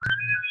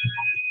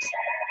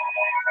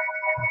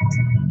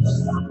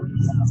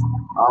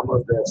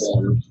Almost there,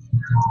 baby.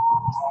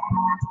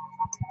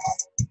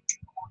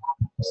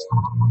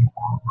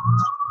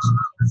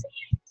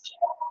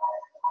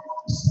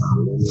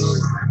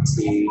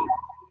 Tea.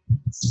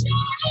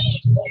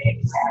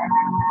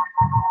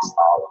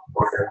 All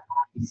order.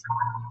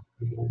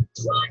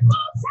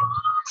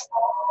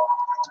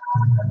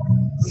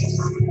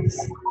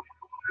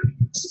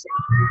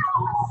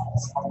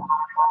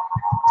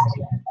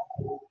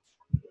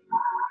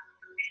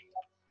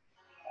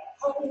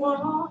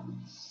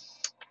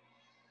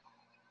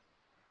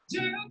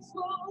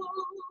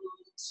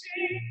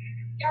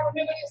 Y'all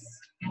remember this?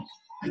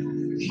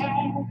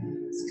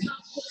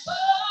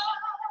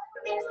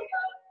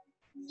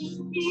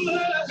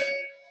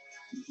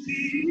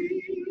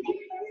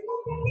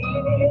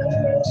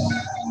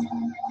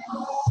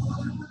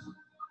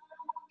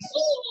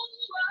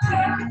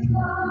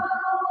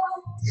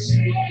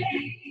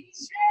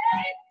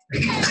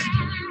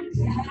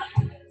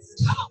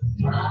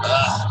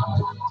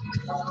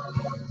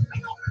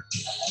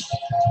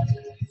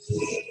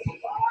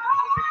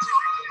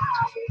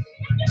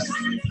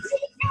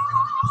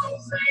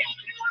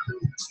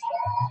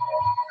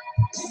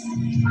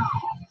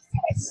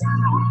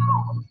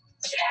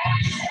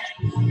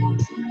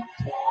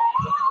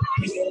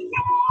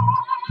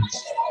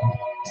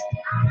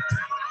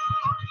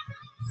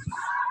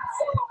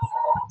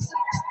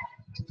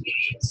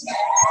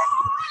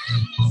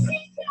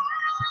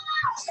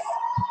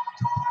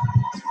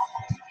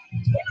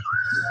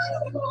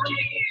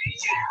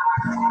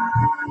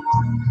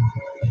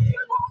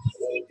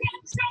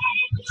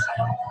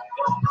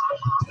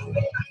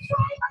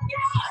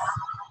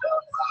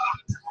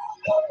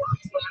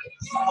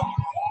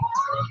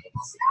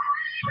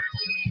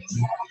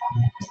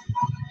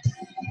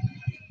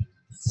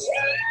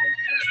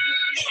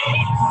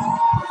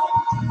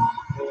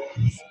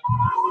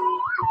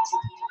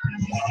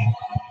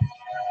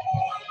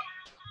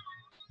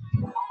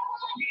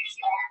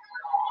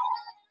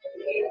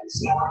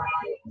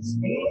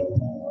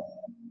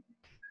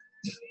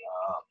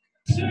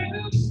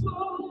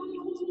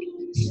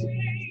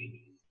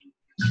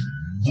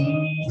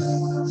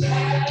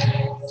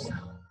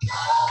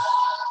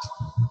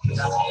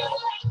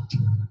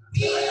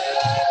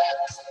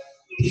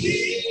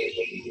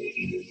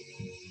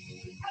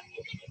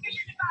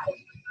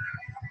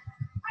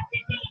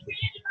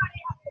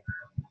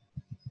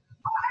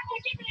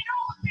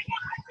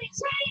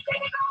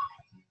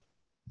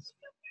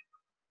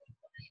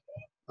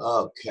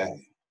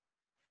 Okay.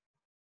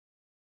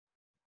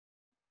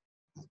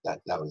 That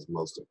was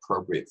most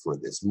appropriate for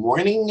this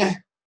morning.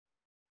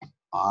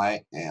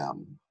 I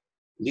am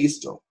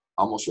listo,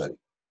 almost ready.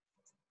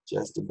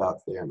 Just about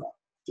there, about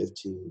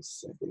 15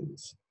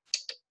 seconds.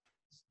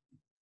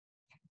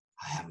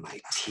 I have my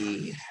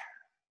tea.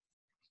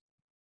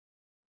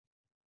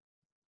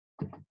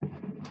 I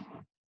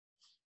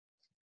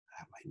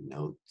have my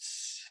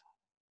notes.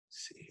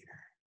 Let's see here.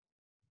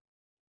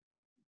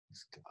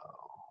 Let's go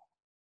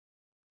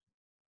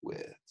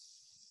with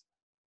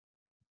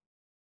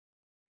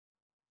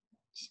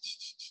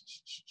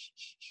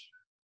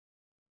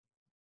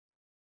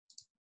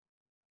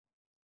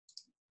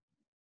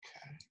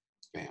okay,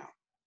 bam.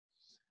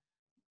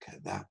 Okay,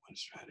 that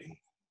one's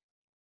ready.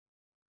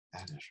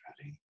 That is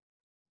ready.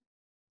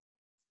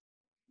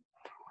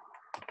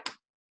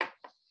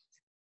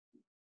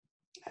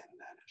 And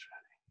that is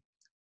ready.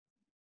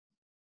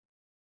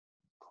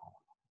 Cool.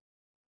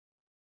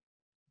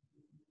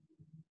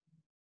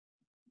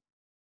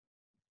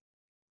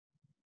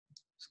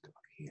 Let's go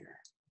here.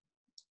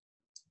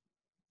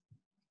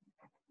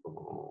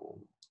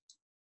 Boom.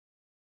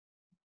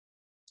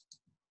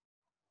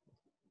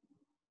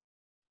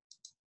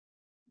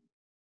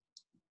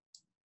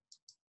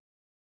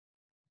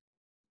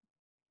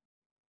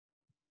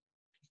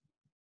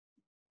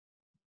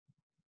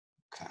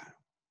 Okay.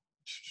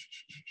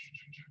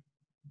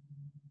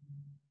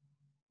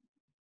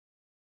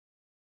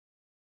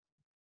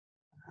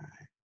 All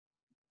right.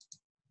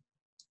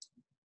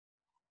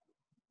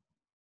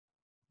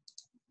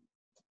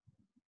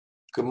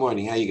 Good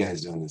morning. How you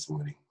guys doing this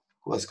morning?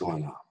 What's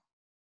going on?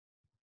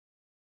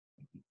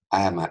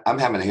 I'm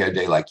having a hair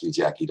day like you,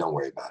 Jackie. Don't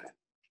worry about it.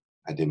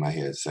 I did my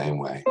hair the same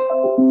way.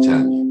 I'm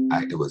telling you,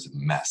 it was a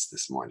mess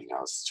this morning.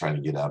 I was trying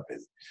to get up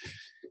and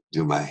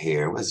do my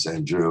hair. What's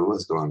that, Drew?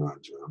 What's going on,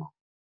 Drew?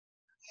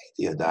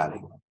 Hey,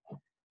 Theodati.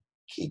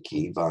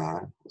 Kiki,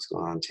 Vaughn. What's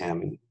going on,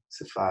 Tammy?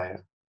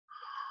 Sophia.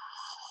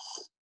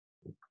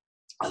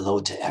 Hello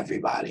to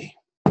everybody.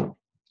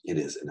 It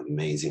is an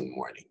amazing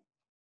morning.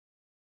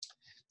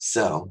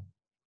 So,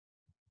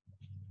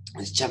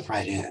 let's jump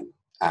right in,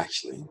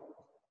 actually.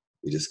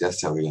 We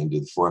discussed how we're going to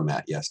do the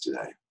format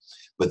yesterday.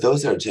 But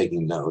those that are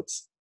taking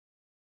notes,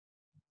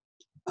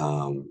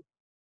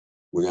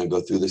 we're going to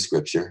go through the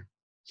scripture.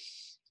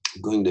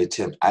 I'm going to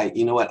attempt,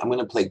 you know what? I'm going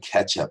to play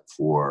catch up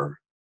for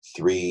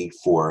 3,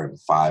 4, and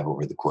 5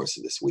 over the course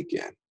of this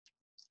weekend,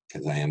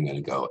 because I am going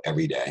to go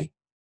every day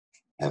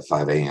at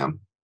 5 a.m.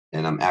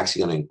 And I'm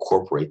actually going to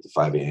incorporate the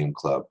 5 a.m.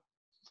 club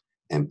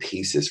and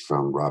pieces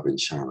from Robin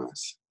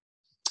Sharma's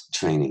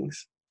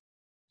trainings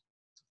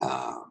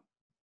Uh,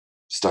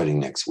 Starting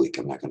next week,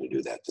 I'm not going to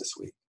do that this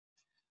week.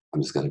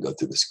 I'm just going to go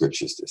through the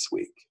scriptures this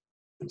week.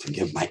 And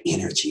forgive my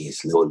energy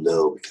is a little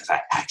low because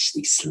I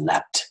actually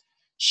slept.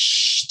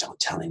 Shh, don't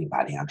tell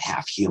anybody I'm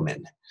half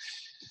human.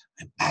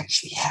 I'm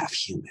actually half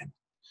human.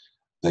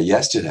 But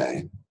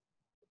yesterday,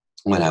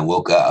 when I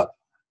woke up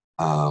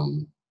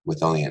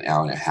with only an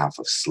hour and a half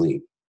of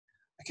sleep,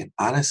 I can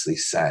honestly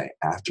say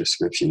after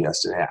scripture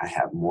yesterday, I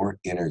have more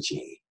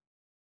energy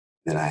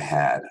than I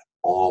had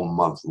all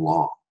month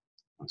long.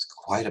 It was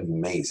quite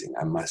amazing,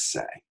 I must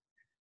say.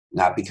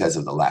 Not because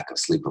of the lack of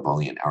sleep of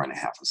only an hour and a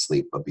half of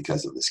sleep, but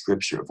because of the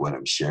scripture of what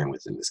I'm sharing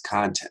within this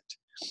content.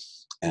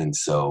 And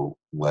so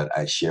what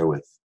I share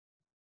with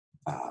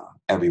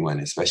everyone,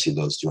 especially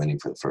those joining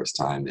for the first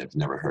time that have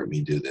never heard me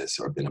do this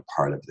or been a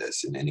part of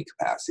this in any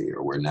capacity,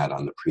 or we're not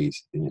on the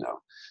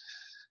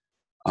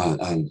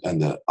on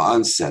the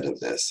onset of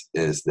this,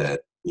 is that,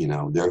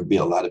 there'll be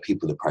a lot of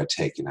people that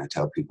partake. And I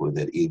tell people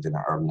that even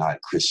are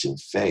not Christian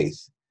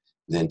faith,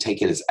 then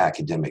take it as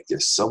academic.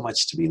 There's so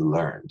much to be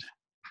learned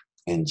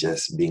in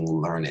just being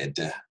learned,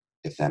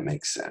 if that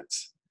makes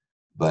sense.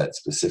 But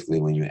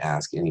specifically, when you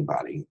ask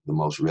anybody, the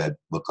most read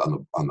book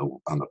on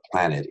the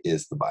planet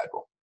is the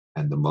Bible,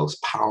 and the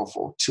most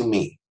powerful, to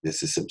me,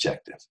 this is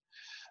subjective,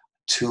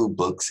 two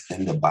books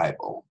in the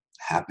Bible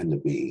happen to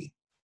be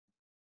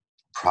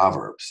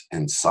Proverbs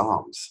and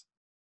Psalms.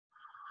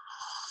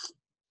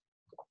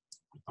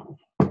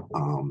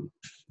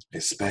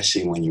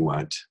 Especially when you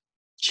want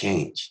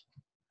change.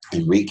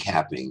 And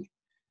recapping,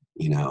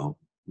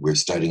 we're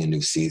starting a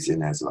new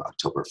season as of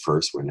October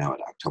 1st. We're now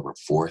at October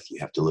 4th. You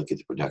have to look at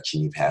the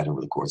production you've had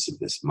over the course of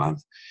this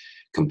month.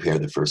 Compare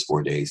the first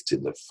 4 days to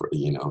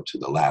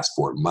the last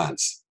 4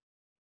 months.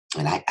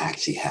 And I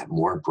actually had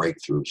more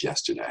breakthroughs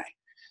yesterday,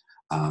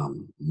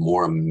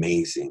 more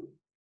amazing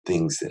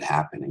things that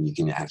happen. And you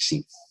can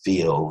actually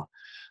feel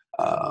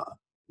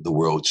the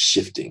world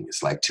shifting.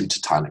 It's like two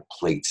tectonic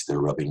plates that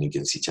are rubbing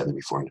against each other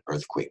before an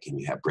earthquake, and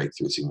you have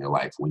breakthroughs in your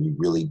life when you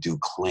really do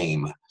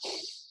claim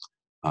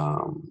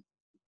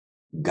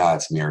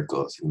God's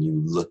miracles and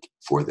you look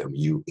for them,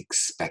 you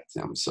expect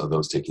them. So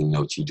those taking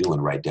notes, you do want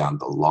to write down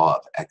the law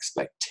of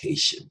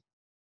expectation,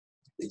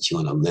 that you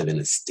want to live in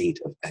a state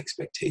of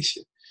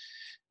expectation.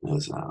 It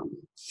was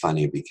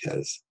funny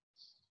because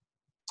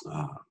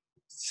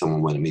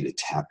someone wanted me to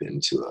tap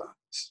into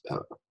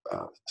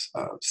a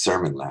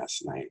sermon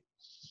last night.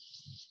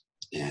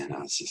 And I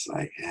was just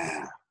like,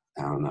 I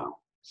don't know.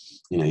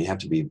 You have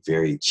to be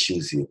very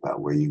choosy about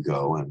where you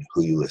go and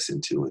who you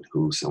listen to and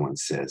who someone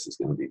says is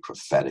going to be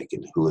prophetic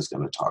and who is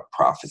going to talk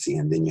prophecy.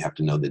 And then you have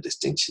to know the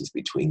distinctions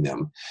between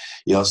them.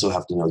 You also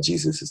have to know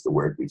Jesus is the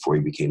Word before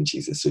he became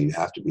Jesus. So you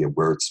have to be a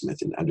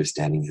wordsmith in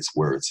understanding his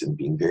words and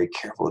being very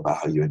careful about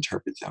how you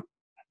interpret them.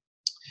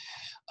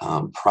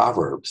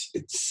 Proverbs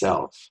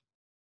itself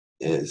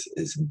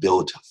is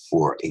built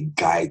for a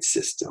guide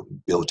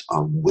system, built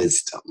on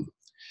wisdom.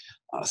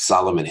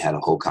 Solomon had a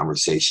whole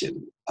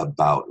conversation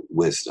about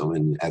wisdom.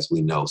 And as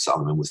we know,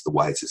 Solomon was the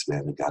wisest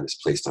man that God has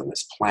placed on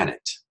this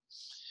planet.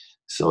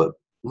 So it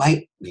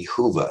might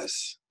behoove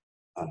us,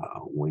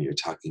 when you're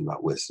talking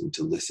about wisdom,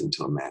 to listen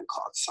to a man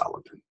called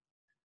Solomon.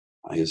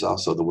 He was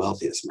also the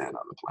wealthiest man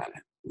on the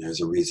planet.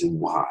 There's a reason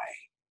why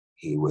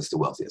he was the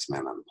wealthiest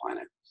man on the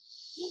planet.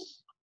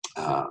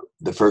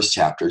 The first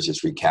chapter,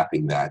 just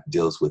recapping that,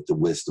 deals with the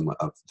wisdom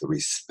of the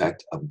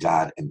respect of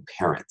God and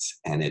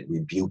parents, and it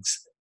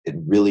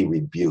really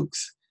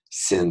rebukes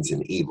sins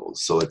and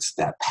evils. So it's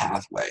that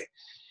pathway.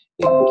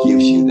 It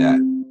gives you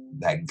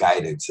that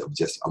guidance of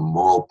just a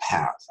moral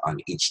path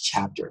on each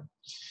chapter.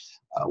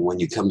 When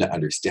you come to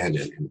understand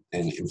it,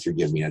 and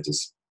forgive me,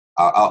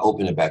 I'll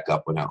open it back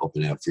up when I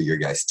open it up for your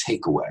guys'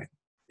 takeaway.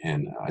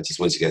 And I just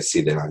want you guys to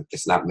see that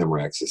it's not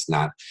Memorex. It's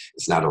not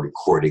a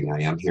recording.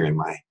 I am here in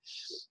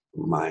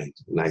my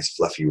nice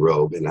fluffy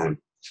robe, and I'm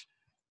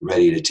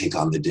ready to take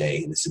on the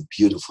day. And it's a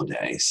beautiful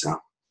day. So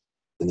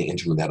in the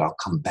interim of that, I'll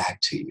come back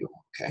to you.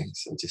 Okay.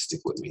 So just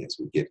stick with me as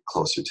we get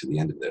closer to the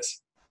end of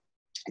this.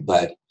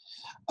 But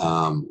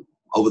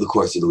over the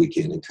course of the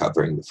weekend and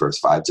covering the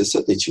first 5, just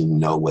so that you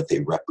know what they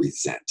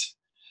represent.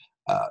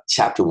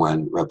 Chapter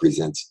 1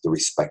 represents the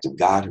respect of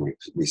God and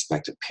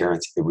respect of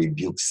parents. It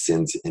rebukes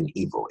sins and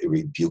evil. It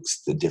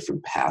rebukes the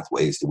different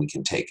pathways that we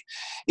can take.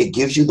 It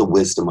gives you the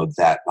wisdom of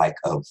that, like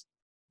of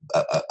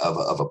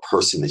a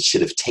person that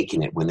should have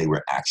taken it when they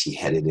were actually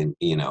headed in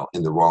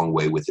the wrong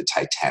way with the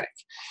Titanic.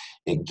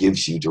 It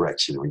gives you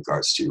direction in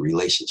regards to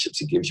relationships.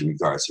 It gives you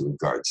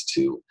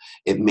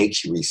it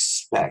makes you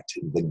respect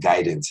the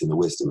guidance and the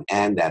wisdom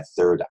and that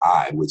third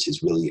eye, which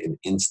is really an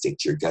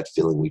instinct, your gut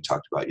feeling we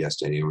talked about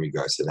yesterday in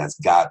regards to that's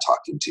God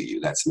talking to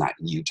you. That's not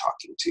you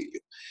talking to you.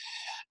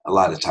 A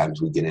lot of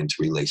times we get into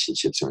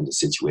relationships or into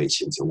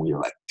situations and we're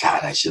like,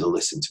 God, I should have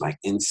listened to my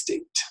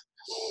instinct.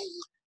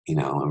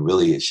 And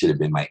really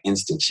my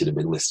instinct should have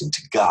been listening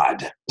to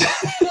God.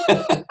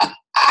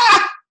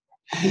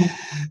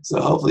 So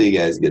hopefully you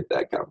guys get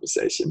that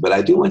conversation. But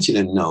I do want you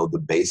to know the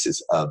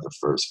basis of the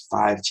first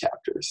 5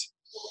 chapters.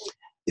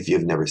 If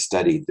you've never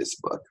studied this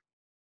book,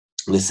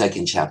 In the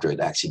second chapter, it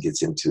actually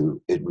gets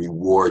into, it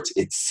rewards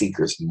its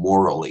seekers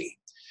morally.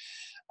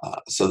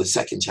 So the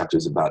second chapter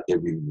is about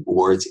it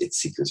rewards its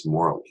seekers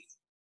morally.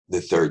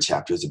 The third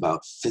chapter is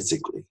about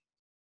physically.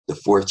 The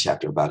fourth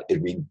chapter about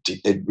it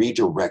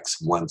redirects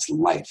one's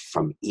life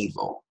from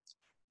evil.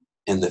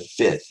 And the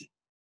fifth,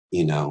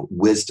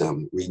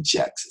 wisdom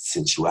rejects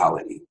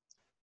sensuality.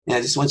 And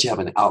I just want you to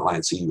have an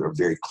outline so you are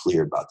very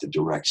clear about the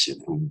direction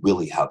and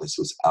really how this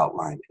was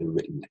outlined and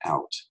written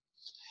out.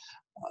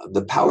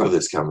 The power of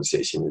this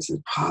conversation is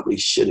it probably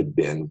should have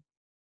been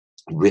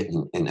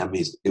written, and that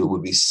means it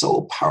would be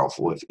so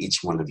powerful if each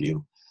one of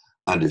you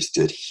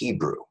understood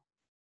Hebrew.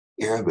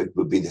 Arabic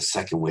would be the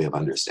second way of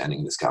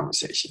understanding this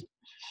conversation.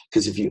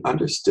 Because if you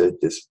understood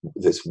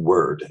this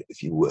word,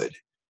 if you would,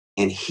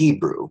 in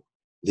Hebrew,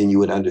 then you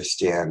would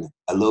understand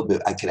a little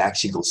bit. I could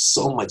actually go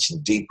so much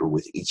deeper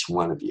with each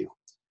one of you.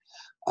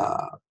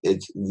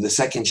 The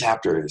second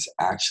chapter is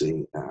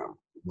actually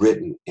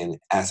written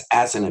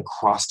as an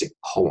acrostic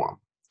poem.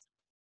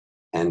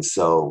 And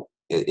so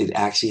it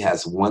actually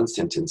has one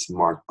sentence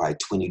marked by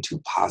 22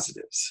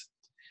 positives.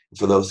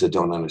 For those that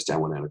don't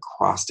understand what an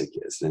acrostic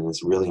is, then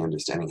it's really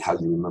understanding how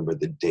you remember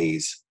the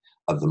days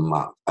of the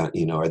month,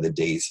 or the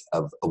days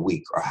of a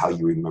week, or how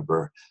you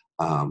remember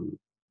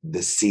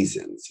the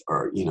seasons,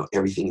 or,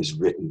 everything is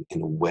written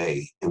in a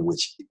way in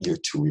which you're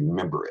to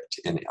remember it.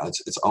 And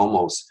it's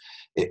almost,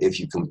 if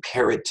you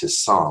compare it to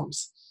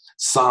Psalms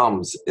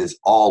is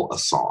all a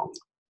song,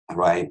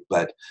 right?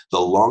 But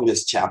the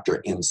longest chapter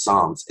in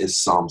Psalms is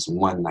Psalms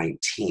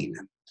 119.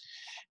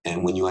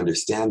 And when you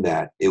understand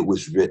that, it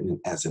was written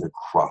as an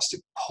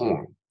acrostic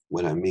poem.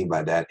 What I mean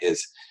by that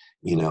is,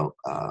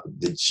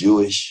 the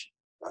Jewish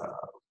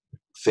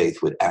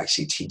faith would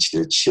actually teach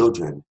their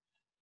children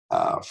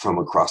from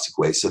acrostic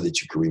ways so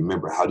that you can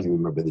remember. How do you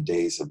remember the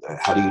days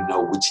how do you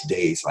know which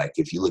days, like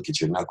if you look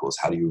at your knuckles,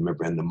 how do you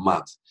remember in the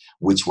month,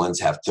 which ones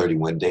have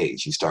 31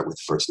 days? You start with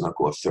the first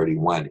knuckle of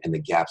 31, and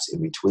the gaps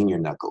in between your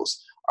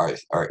knuckles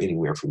are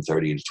anywhere from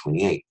 30 to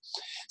 28.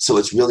 So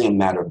it's really a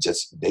matter of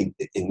and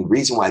the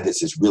reason why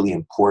this is really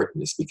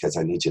important is because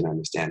I need you to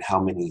understand how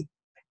many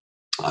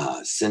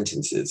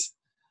sentences,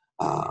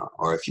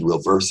 or if you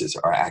will, verses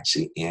are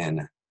actually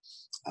in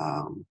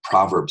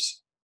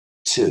Proverbs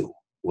 2.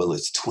 Well,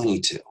 it's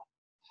 22.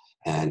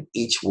 And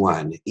each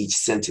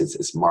sentence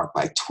is marked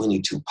by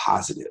 22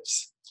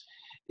 positives.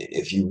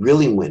 If you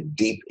really went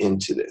deep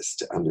into this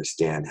to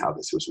understand how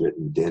this was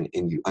written,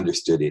 and you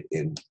understood it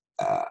in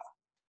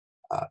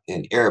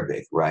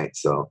Arabic, right?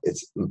 So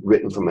it's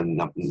written from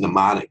a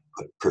mnemonic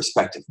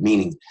perspective,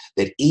 meaning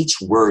that each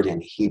word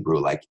in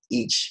Hebrew,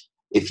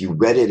 if you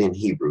read it in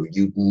Hebrew,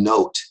 you'd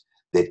note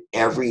that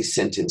every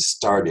sentence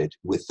started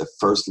with the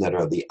first letter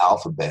of the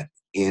alphabet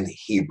in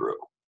Hebrew.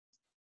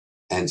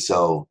 And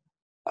so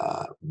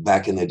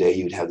back in the day,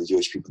 you'd have the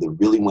Jewish people that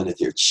really wanted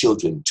their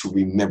children to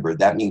remember.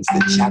 That means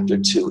that chapter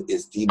 2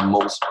 is the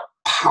most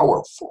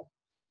powerful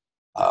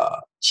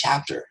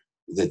chapter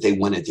that they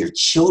wanted their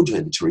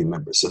children to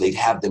remember. So they'd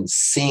have them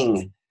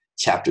sing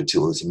chapter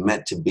 2. It was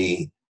meant to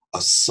be a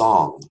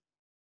song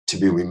to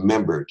be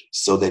remembered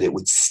so that it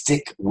would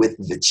stick with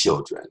the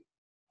children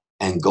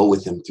and go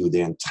with them through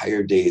their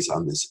entire days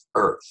on this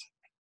earth.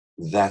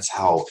 That's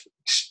how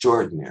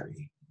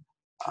extraordinary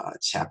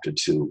chapter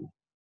 2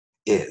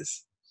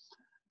 is.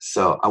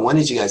 So I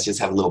wanted you guys to just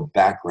have a little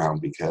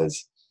background,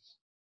 because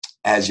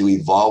as you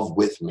evolve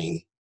with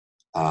me,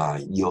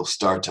 you'll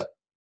start to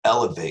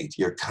elevate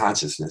your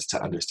consciousness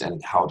to understanding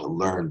how to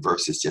learn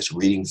versus just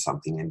reading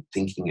something and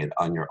thinking it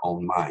on your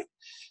own mind.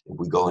 If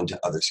we go into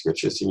other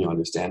scriptures, and you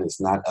understand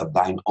it's not of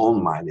thine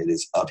own mind, it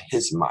is of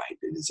his mind,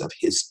 it is of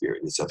his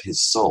spirit, it's of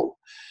his soul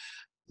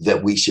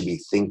that we should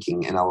be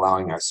thinking and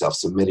allowing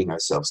ourselves, submitting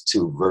ourselves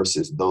to,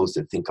 versus those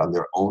that think on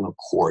their own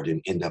accord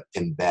and end up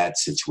in bad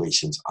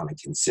situations on a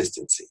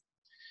consistency.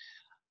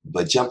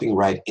 But jumping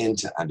right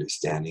into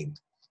understanding,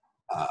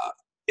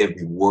 it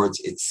rewards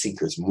its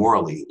seekers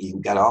morally.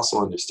 You've got to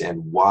also understand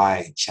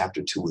why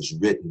chapter 2 was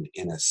written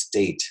in a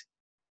state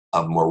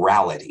of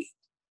morality,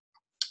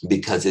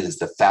 because it is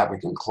the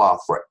fabric and cloth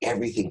for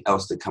everything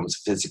else that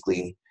comes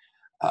physically,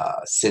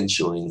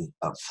 sensually,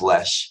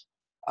 flesh.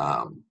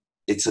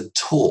 It's a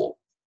tool,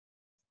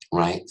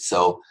 right?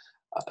 So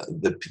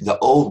the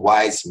old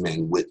wise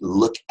men would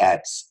look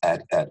at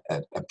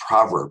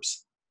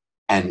Proverbs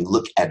and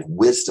look at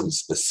wisdom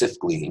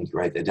specifically, and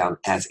write that down,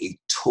 as a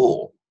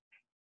tool,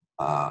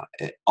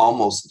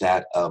 almost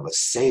that of a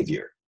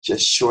savior,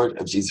 just short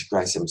of Jesus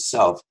Christ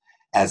himself,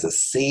 as a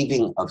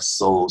saving of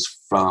souls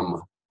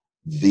from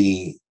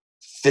the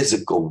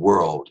physical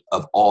world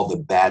of all the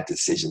bad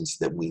decisions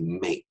that we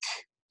make.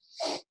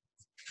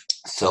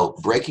 So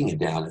breaking it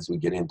down as we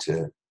get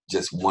into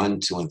just 1,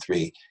 2, and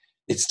 3,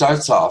 it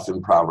starts off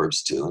in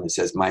Proverbs 2, and it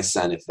says, my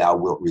son, if thou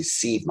wilt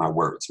receive my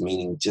words,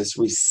 meaning just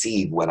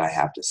receive what I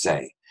have to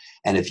say.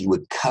 And if you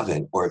would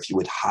covet, or if you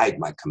would hide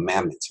my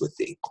commandments with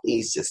thee,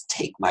 please just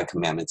take my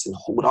commandments and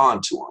hold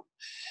on to them.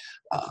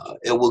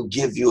 It will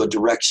give you a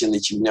direction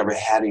that you've never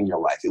had in your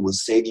life. It will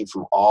save you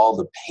from all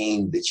the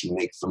pain that you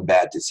make from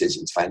bad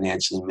decisions,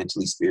 financially,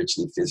 mentally,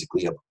 spiritually,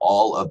 physically, of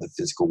all of the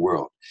physical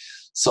world.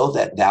 So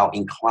that thou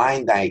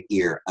incline thy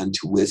ear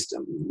unto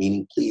wisdom,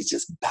 meaning please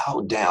just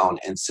bow down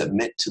and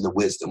submit to the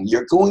wisdom.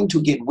 You're going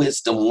to get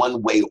wisdom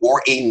one way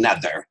or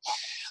another,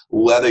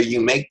 whether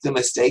you make the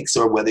mistakes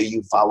or whether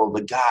you follow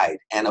the guide,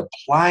 and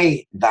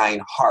apply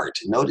thine heart.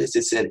 Notice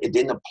it said, it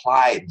didn't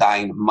apply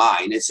thine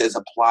mind. It says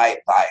apply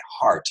thy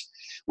heart,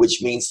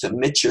 which means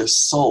submit your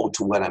soul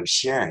to what I'm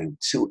sharing,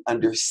 to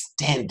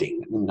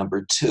understanding.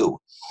 Number 2.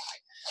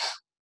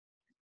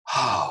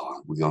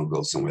 Oh, we're going to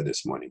go somewhere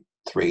this morning.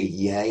 3,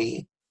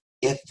 yea,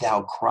 if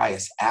thou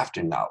criest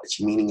after knowledge,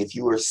 meaning if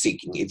you are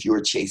seeking, if you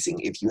are chasing,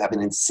 if you have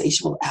an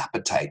insatiable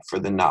appetite for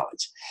the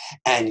knowledge,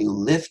 and you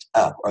lift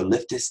up or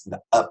liftest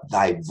up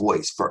thy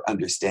voice for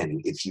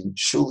understanding, if you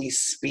truly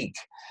speak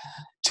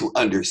to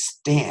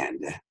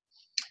understand,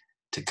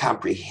 to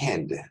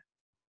comprehend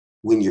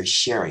when you're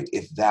sharing,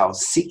 if thou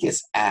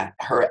seekest at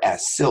her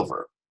as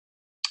silver.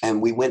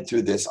 And we went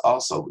through this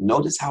also.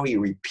 Notice how he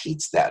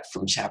repeats that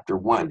from chapter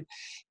 1.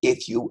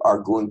 If you are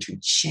going to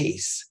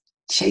chase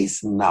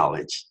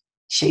knowledge,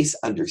 chase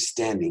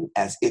understanding,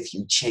 as if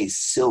you chase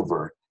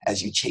silver,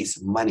 as you chase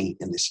money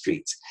in the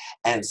streets,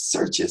 and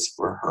searches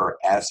for her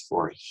as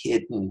for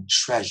hidden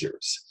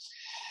treasures.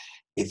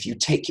 If you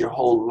take your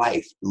whole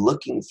life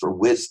looking for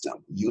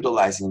wisdom,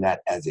 utilizing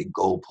that as a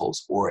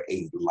goalpost or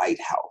a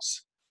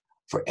lighthouse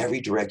for every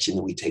direction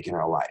that we take in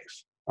our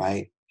life,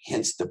 right?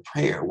 Hence the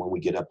prayer when we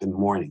get up in the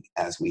morning,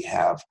 as we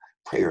have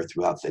prayer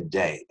throughout the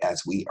day,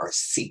 as we are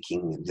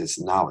seeking this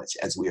knowledge,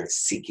 as we are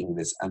seeking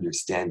this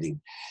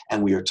understanding,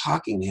 and we are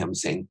talking to him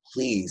saying,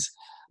 please,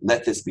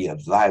 let this be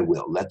of thy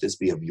will. Let this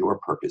be of your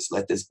purpose.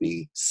 Let this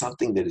be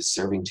something that is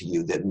serving to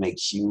you, that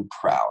makes you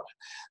proud,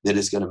 that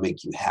is going to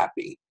make you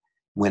happy.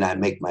 When I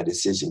make my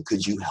decision,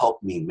 could you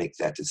help me make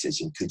that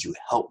decision? Could you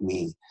help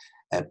me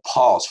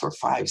pause for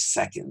 5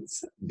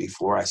 seconds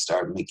before I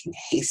start making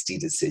hasty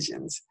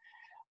decisions?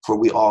 For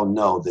we all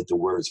know that the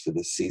words for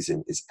this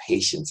season is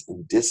patience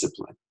and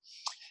discipline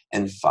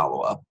and follow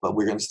up. But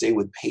we're going to stay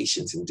with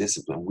patience and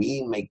discipline.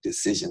 We make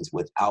decisions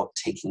without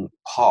taking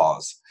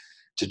pause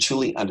to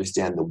truly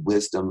understand the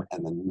wisdom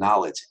and the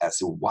knowledge as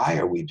to why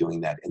are we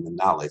doing that in the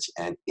knowledge,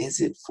 and is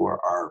it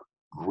for our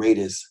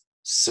greatest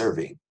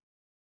serving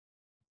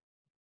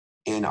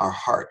in our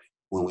heart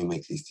when we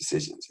make these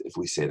decisions. If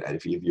we say that,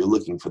 if you're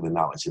looking for the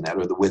knowledge in that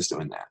or the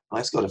wisdom in that.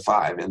 Let's go to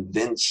 5. And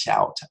then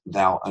shalt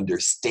thou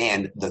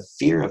understand the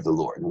fear of the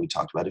Lord. And we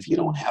talked about, if you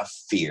don't have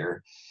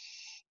fear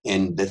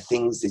in the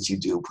things that you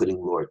do, putting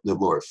the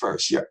Lord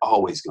first, you're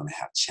always going to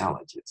have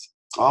challenges.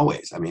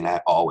 Always. I mean, I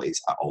always,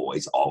 like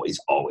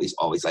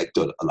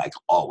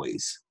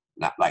always,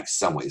 not like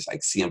some ways,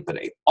 like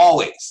siempre,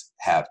 always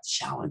have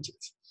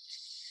challenges.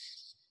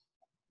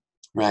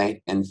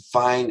 Right? And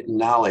find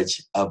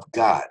knowledge of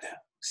God,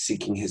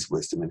 seeking his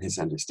wisdom and his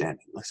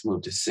understanding. Let's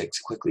move to 6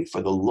 quickly.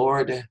 For the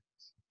Lord,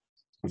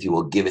 if you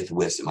will giveth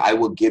wisdom, I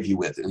will give you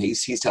wisdom.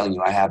 He's telling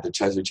you, I have the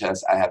treasure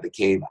chest, I have the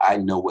cave, I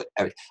know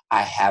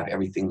I have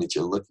everything that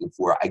you're looking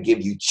for. I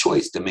give you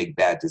choice to make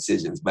bad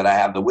decisions, but I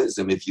have the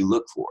wisdom if you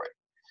look for it.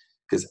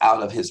 Because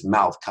out of his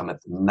mouth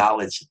cometh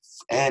knowledge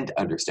and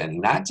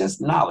understanding, not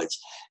just knowledge.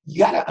 You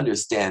got to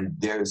understand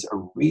there's a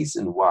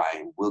reason why,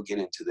 and we'll get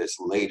into this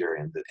later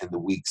in the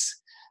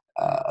weeks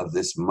of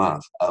this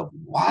month, of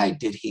why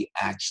did he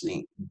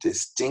actually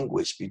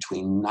distinguish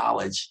between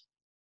knowledge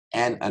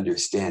and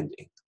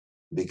understanding?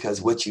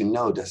 Because what you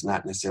know does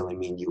not necessarily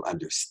mean you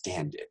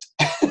understand it.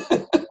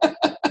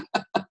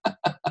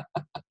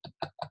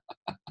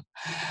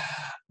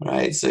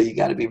 Right? So you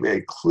got to be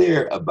very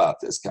clear about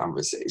this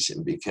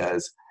conversation,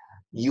 because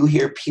you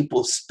hear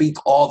people speak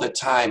all the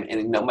time,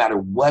 and no matter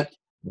what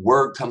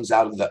word comes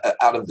out of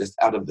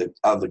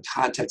the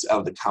context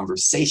of the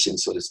conversation,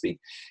 so to speak.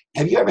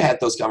 Have you ever had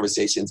those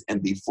conversations,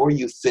 and before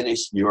you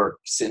finish your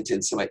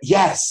sentence, somebody,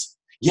 yes.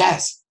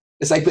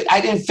 It's like, but I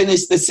didn't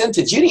finish the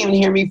sentence. You didn't even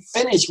hear me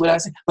finish what I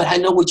said, but I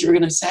know what you're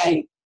going to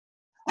say.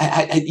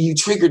 You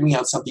triggered me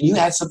on something. You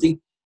had something.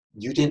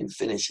 You didn't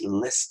finish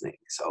listening.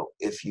 So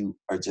if you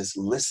are just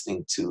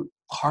listening to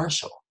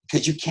partial,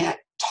 because you can't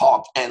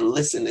talk and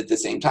listen at the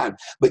same time,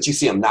 but you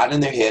see them not in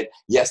their head.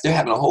 Yes, they're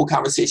having a whole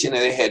conversation in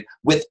their head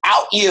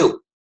without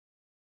you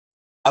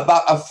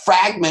about a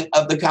fragment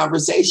of the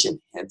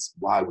conversation. Hence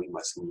why we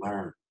must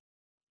learn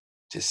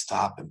to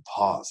stop and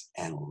pause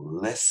and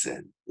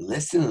listen.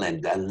 Listen,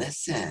 Linda,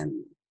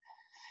 listen.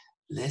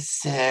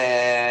 Listen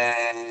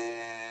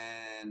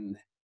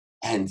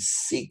and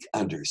seek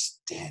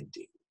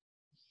understanding.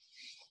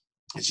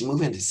 As you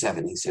move into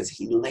 7, he says,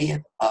 he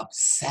layeth up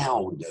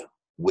sound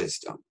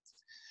wisdom,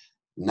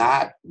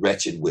 not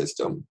wretched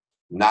wisdom,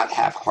 not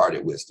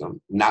half-hearted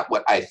wisdom, not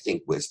what I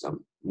think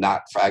wisdom,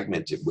 not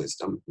fragmented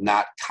wisdom,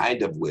 not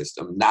kind of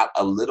wisdom, not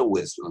a little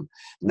wisdom,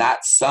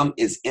 not some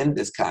is in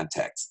this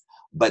context,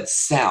 but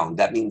sound.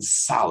 That means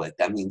solid.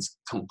 That means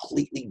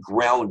completely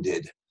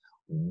grounded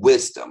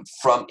wisdom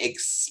from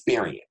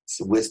experience.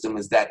 Wisdom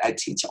is that I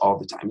teach all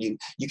the time.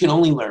 You can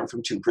only learn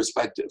from two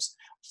perspectives,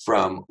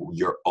 from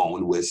your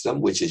own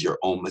wisdom, which is your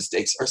own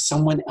mistakes, or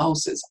someone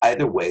else's.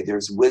 Either way,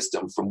 there's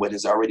wisdom from what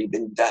has already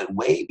been done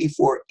way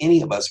before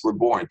any of us were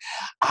born.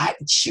 I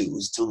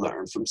choose to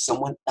learn from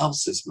someone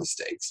else's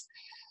mistakes.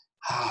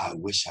 I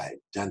wish I had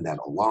done that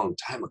a long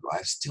time ago.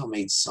 I've still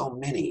made so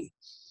many.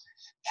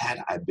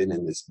 Had I been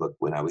in this book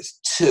when I was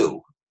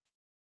 2,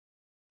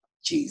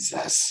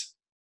 Jesus.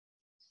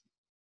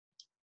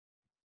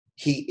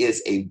 He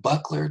is a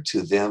buckler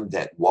to them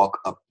that walk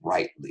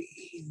uprightly.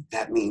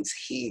 That means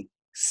he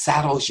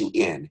saddles you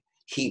in.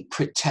 He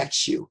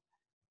protects you.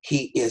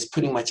 He is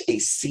pretty much a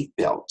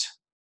seatbelt.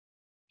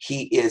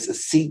 He is a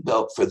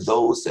seatbelt for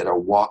those that are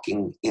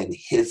walking in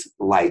his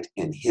light,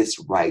 in his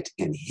right,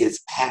 in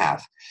his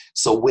path.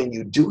 So when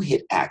you do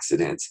hit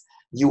accidents,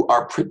 you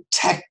are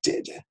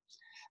protected,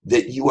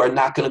 that you are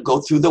not going to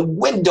go through the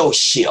window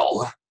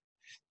sill,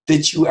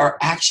 that you are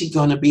actually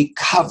going to be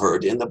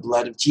covered in the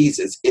blood of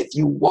Jesus. If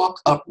you walk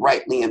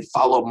uprightly and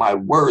follow my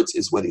words,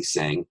 is what he's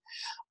saying,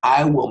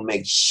 I will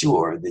make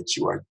sure that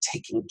you are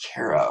taken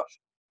care of.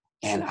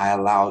 And I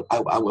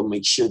will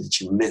make sure that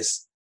you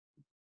miss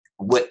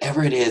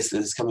whatever it is that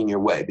is coming your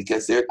way,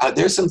 because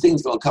there's some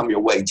things going to come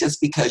your way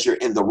just because you're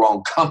in the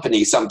wrong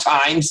company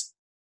sometimes.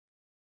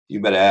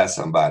 You better ask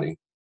somebody.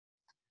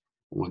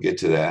 We'll get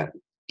to that.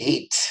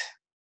 8,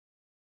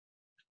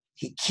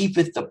 he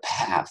keepeth the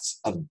paths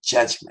of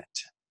judgment.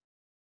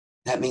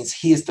 That means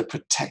he is the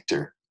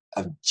protector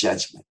of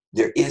judgment.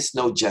 There is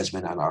no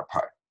judgment on our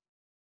part.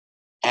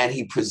 And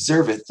he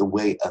preserveth the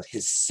way of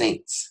his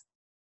saints.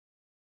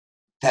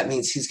 That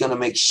means he's going to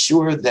make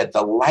sure that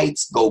the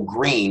lights go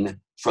green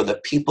for the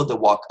people that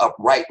walk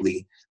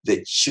uprightly,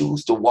 that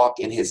choose to walk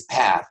in his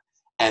path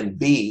and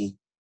be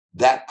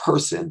that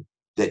person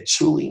that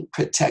truly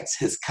protects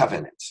his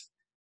covenant.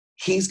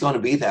 He's going to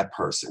be that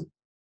person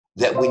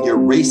that when you're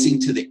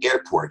racing to the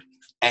airport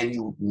and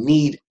you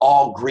need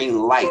all green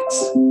lights,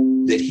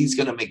 that he's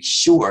going to make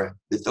sure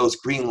that those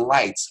green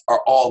lights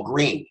are all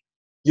green.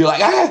 You're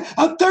like,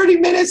 I'm 30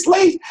 minutes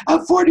late.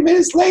 I'm 40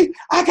 minutes late.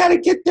 I got to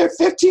get there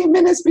 15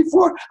 minutes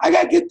before. I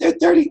got to get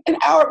there an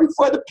hour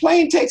before the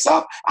plane takes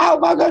off. How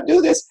am I going to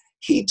do this?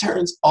 He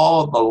turns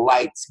all the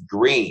lights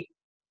green.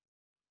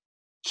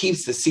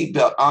 Keeps the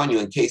seatbelt on you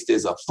in case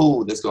there's a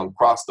fool that's going to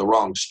cross the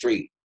wrong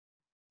street.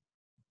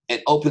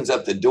 And opens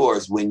up the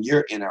doors when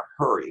you're in a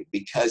hurry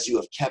because you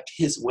have kept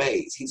his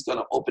ways. He's going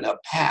to open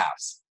up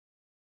paths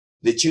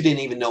that you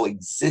didn't even know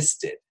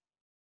existed,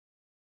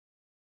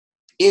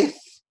 if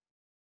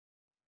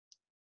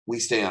we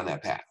stay on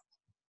that path.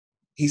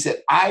 He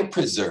said, I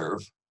preserve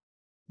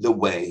the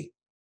way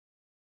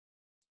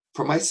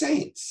for my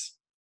saints.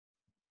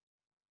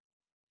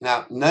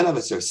 Now, none of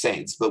us are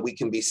saints, but we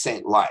can be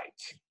saint-like.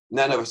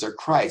 None of us are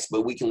Christ,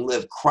 but we can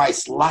live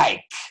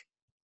Christ-like.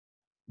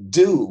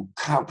 Do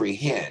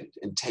comprehend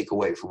and take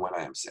away from what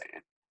I am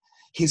saying.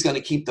 He's going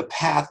to keep the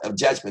path of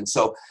judgment.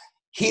 So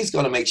he's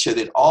going to make sure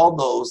that all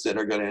those that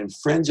are going to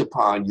infringe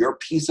upon your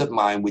peace of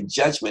mind with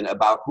judgment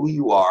about who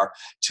you are,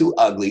 too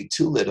ugly,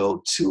 too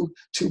little, too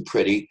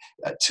pretty,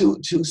 too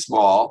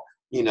small,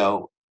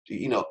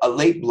 a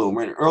late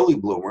bloomer, an early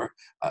bloomer,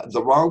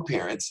 the wrong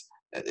parents,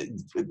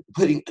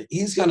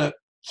 he's going to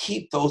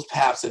keep those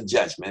paths of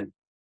judgment,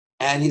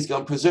 and he's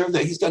going to preserve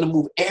that. He's going to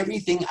move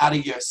everything out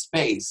of your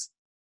space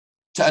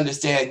to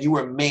understand you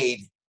were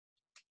made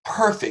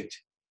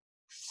perfect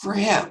for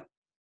him.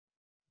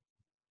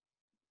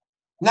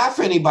 Not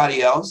for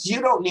anybody else.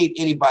 You don't need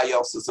anybody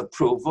else's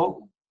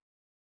approval.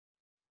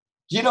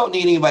 You don't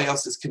need anybody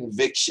else's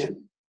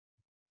conviction.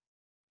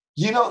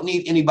 You don't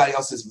need anybody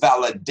else's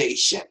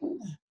validation.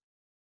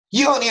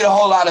 You don't need a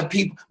whole lot of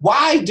people.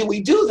 Why do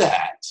we do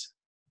that?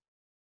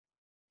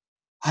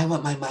 I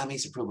want my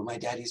mommy's approval, my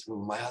daddy's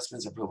approval, my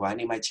husband's approval. I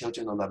need my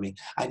children to love me.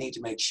 I need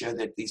to make sure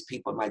that these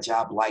people at my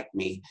job like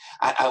me.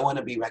 I want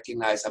to be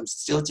recognized. I'm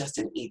still just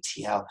an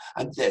ETL.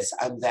 I'm this,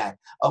 I'm that.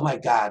 Oh my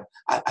God,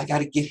 I got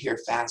to get here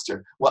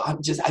faster. Well,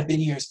 I've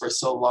been here for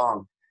so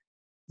long.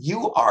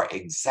 You are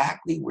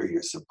exactly where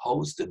you're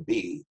supposed to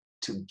be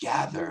to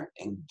gather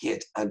and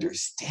get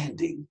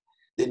understanding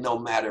that no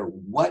matter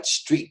what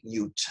street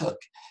you took,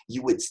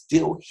 you would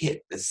still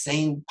hit the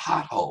same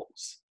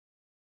potholes,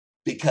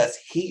 because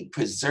he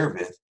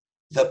preserveth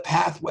the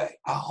pathway.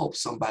 I hope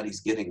somebody's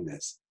getting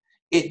this.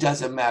 It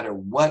doesn't matter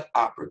what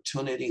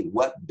opportunity,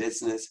 what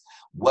business,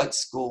 what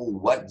school,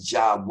 what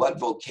job, what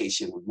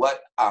vocation,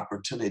 what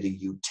opportunity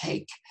you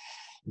take.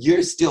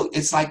 You're still,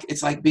 it's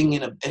like being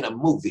in a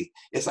movie.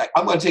 It's like,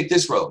 I'm going to take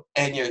this road,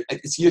 and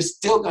you're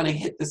still going to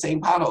hit the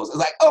same potholes. It's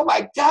like, oh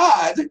my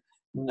God.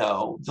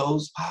 No,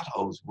 those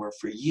potholes were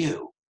for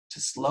you to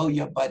slow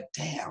your butt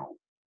down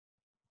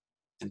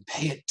and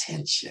pay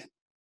attention.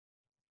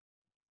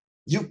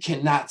 You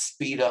cannot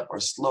speed up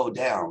or slow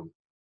down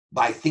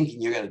by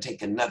thinking you're going to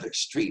take another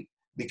street,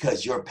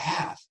 because your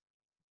path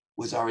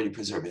was already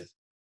preserved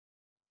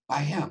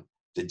by him.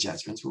 The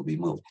judgments will be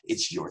moved.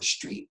 It's your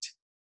street.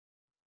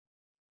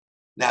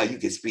 Now you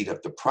can speed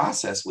up the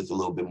process with a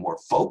little bit more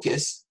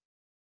focus.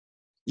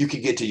 You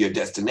could get to your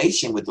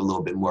destination with a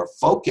little bit more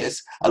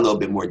focus, a little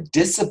bit more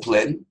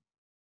discipline.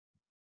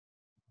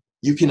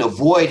 You can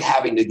avoid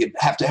having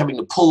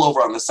to pull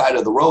over on the side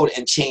of the road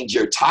and change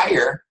your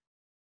tire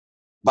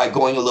by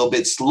going a little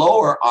bit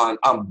slower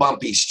on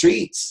bumpy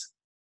streets.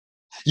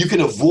 You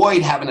can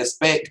avoid having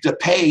to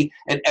pay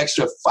an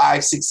extra $500,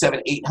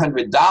 $600,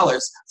 $700,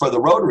 $800 for the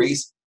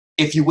rotaries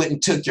if you went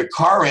and took your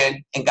car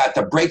in and got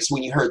the brakes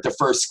when you heard the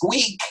first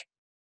squeak.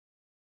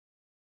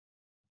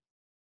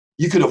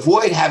 You could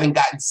avoid having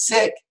gotten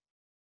sick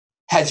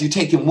had you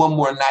taken one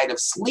more night of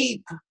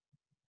sleep.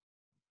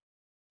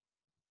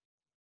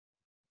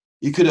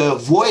 You could have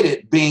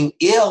avoided being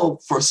ill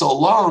for so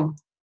long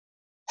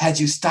had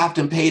you stopped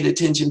and paid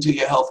attention to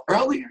your health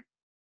earlier.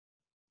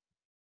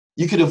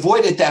 You could have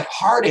avoided that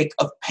heartache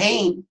of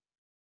pain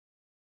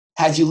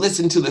had you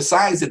listened to the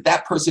signs that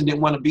that person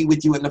didn't want to be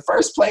with you in the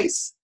first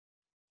place.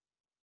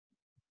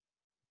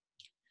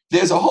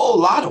 There's a whole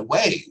lot of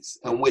ways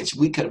in which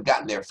we could have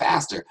gotten there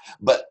faster,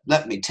 but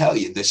let me tell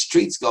you, the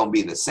street's going to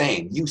be the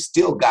same. You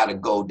still got to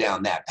go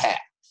down that path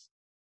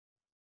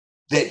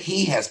that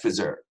he has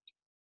preserved.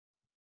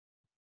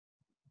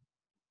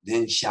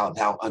 Then shalt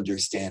thou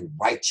understand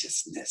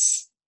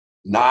righteousness.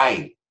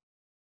 9.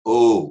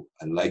 Oh,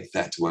 I like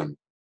that one.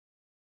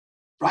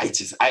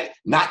 Righteous.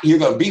 Not you're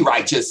going to be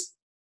righteous.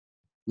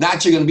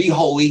 Not you're going to be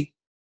holy.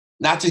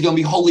 Not you're going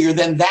to be holier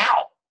than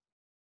thou.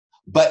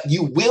 But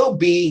you will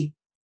be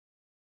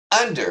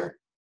under,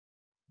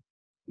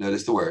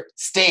 notice the word,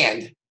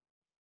 stand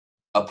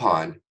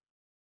upon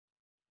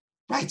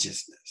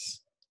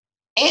righteousness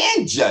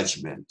and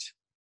judgment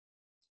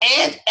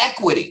and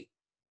equity.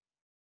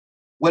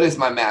 What is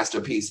my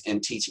masterpiece in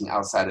teaching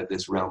outside of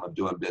this realm of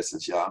doing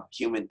business, y'all?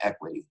 Human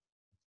equity.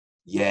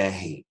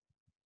 Yay,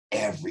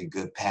 every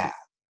good path.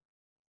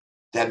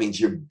 That means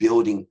you're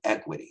building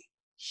equity,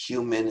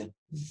 human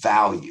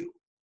value,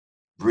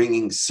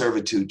 bringing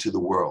servitude to the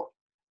world,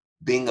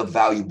 being of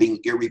value, being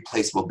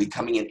irreplaceable,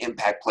 becoming an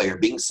impact player,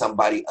 being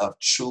somebody of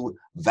true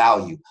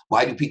value.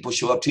 Why do people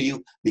show up to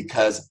you?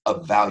 Because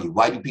of value.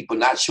 Why do people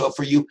not show up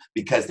for you?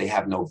 Because they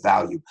have no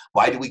value.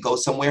 Why do we go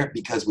somewhere?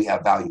 Because we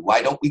have value.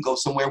 Why don't we go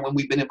somewhere when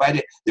we've been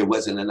invited? There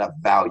wasn't enough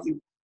value.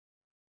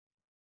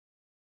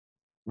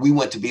 We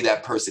want to be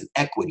that person.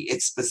 Equity.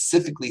 It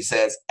specifically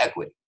says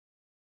equity.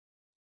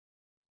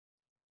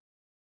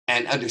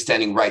 And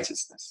understanding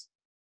righteousness.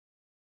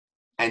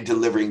 And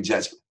delivering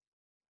judgment.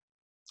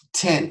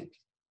 10.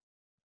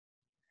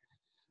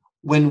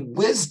 When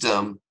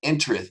wisdom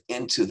entereth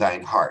into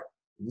thine heart,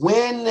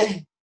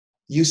 when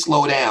you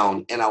slow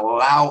down and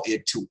allow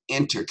it to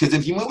enter, because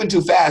if you're moving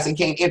too fast, it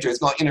can't enter. It's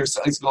going to enter.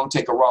 It's going to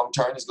take a wrong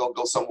turn. It's going to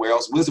go somewhere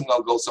else. Wisdom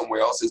going to go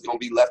somewhere else. It's going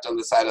to be left on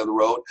the side of the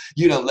road.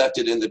 You done left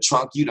it in the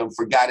trunk. You done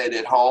forgot it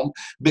at home.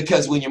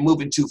 Because when you're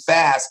moving too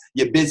fast,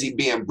 you're busy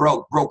being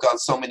broke on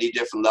so many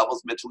different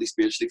levels, mentally,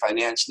 spiritually,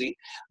 financially.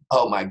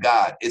 Oh my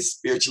God, it's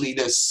spiritually.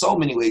 There's so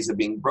many ways of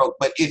being broke.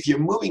 But if you're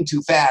moving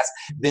too fast,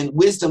 then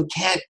wisdom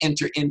can't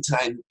enter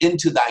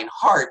into thine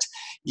heart.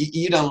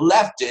 You done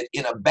left it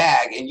in a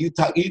bag and you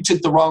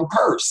took the wrong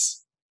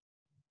purse.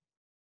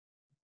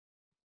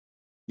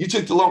 You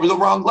took the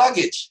wrong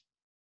luggage.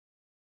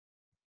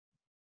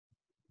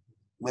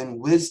 When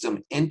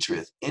wisdom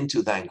entereth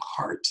into thine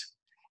heart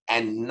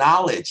and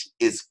knowledge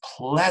is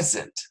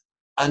pleasant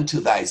unto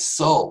thy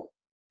soul.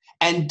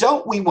 And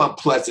don't we want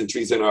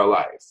pleasantries in our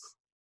life?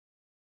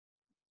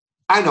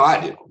 I know I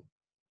do.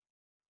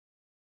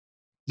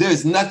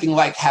 There's nothing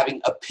like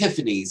having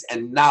epiphanies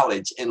and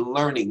knowledge and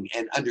learning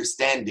and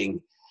understanding,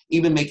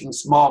 even making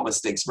small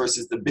mistakes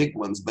versus the big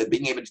ones, but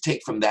being able to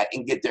take from that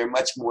and get there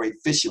much more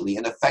efficiently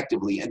and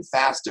effectively and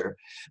faster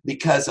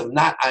because of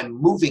not I'm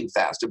moving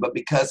faster, but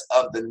because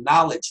of the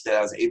knowledge that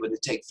I was able to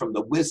take from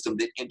the wisdom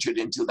that entered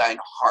into thine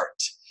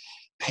heart.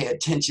 Pay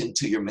attention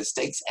to your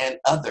mistakes and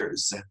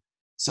others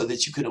so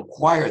that you can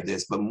acquire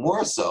this, but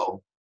more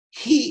so,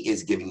 he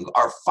is giving you,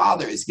 our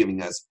Father is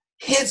giving us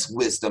his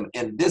wisdom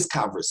in this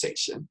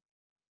conversation.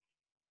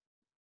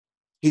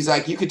 He's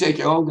like, you could take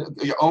your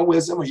own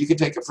wisdom, or you could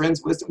take a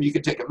friend's wisdom, or you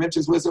could take a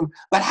mentor's wisdom,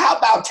 but how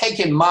about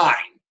taking mine?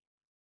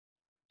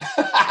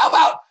 how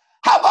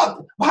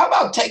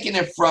about taking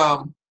it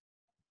from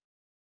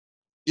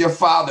your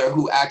Father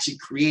who actually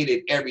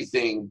created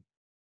everything,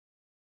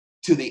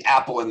 to the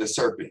apple and the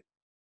serpent,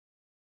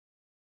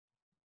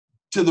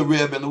 to the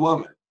rib and the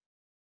woman?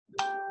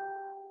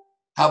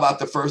 How about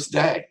the first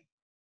day?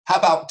 How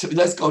about,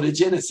 let's go to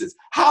Genesis.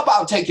 How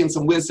about taking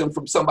some wisdom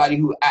from somebody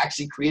who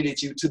actually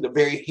created you, to the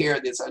very hair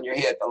that's on your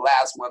head, the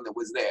last one that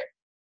was there?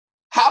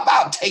 How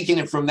about taking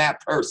it from that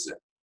person?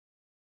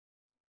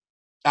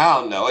 I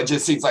don't know. It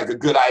just seems like a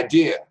good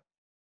idea.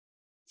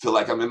 Feel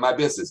like I'm in my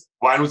business.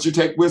 Why don't you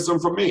take wisdom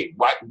from me?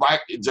 Why?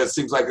 It just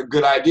seems like a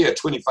good idea.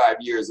 25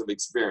 years of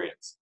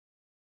experience.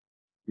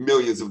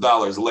 Millions of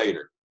dollars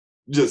later.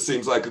 Just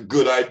seems like a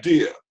good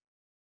idea.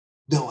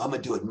 No, I'm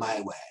going to do it my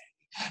way.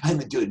 I'm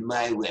going to do it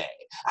my way.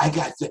 I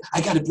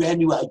got a brand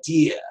new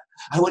idea.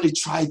 I want to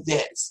try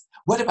this.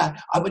 What about,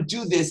 I'm going to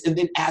do this and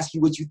then ask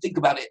you what you think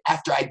about it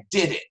after I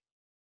did it.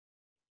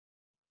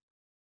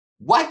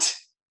 What?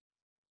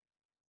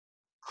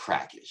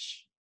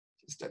 crackish.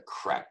 Just a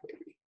crack,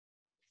 baby.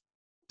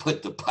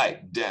 Put the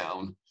pipe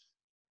down.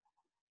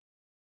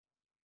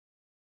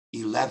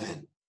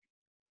 11,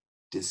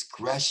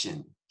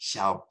 discretion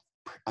shall,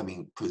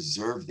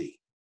 preserve thee.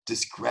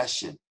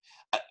 Discretion.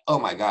 Oh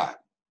my God.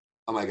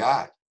 Oh my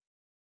God.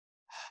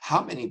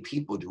 How many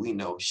people do we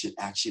know should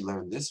actually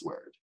learn this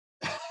word?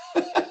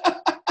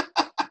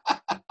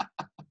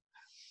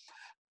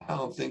 I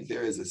don't think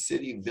there is a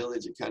city,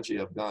 village, or country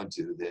I've gone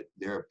to that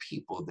there are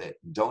people that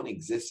don't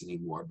exist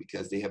anymore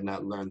because they have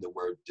not learned the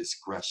word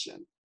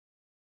discretion.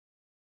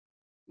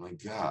 My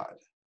God.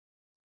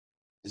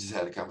 I just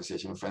had a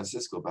conversation with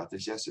Francisco about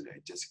this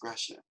yesterday.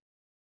 Discretion.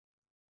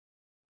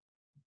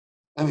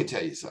 Let me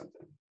tell you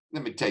something.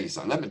 Let me tell you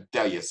something. Let me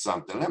tell you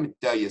something. Let me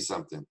tell you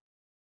something.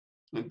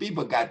 When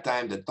people got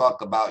time to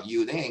talk about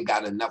you, they ain't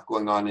got enough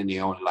going on in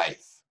their own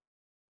life.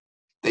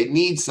 They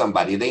need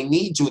somebody. They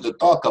need you to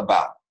talk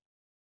about.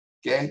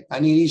 Okay? I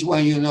need each one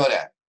of you to know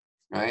that.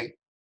 Right?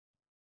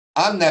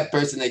 I'm that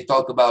person they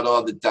talk about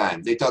all the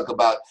time. They talk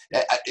about,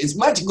 as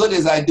much good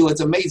as I do,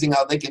 it's amazing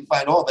how they can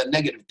find all the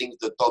negative things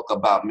to talk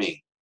about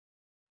me.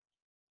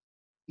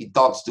 He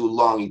talks too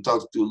long. He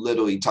talks too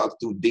little. He talks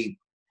too deep.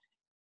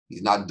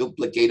 He's not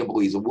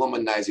duplicatable. He's a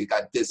womanizer. He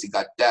got this. He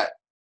got that.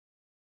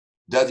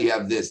 Does he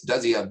have this?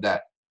 Does he have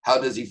that? How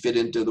does he fit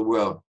into the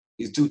world?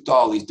 He's too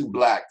tall. He's too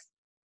black.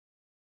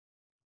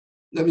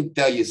 Let me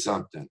tell you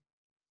something.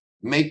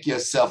 Make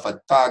yourself a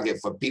target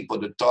for people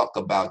to talk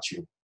about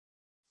you.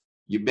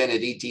 You've been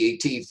at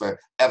ETAT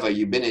forever.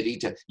 You've been at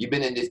ETAT. You've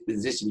been in this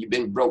position. You've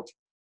been broke.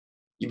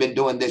 You've been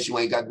doing this. You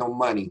ain't got no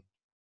money.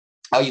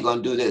 How you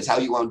going to do this? How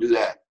you going to do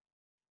that?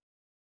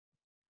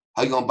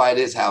 How you going to buy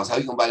this house? How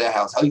you going to buy that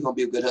house? How you going to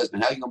be a good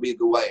husband? How you going to be a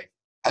good wife?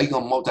 How you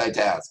going to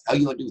multitask? How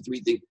you going to do 3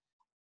 things?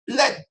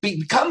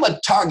 Become a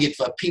target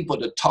for people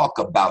to talk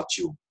about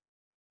you.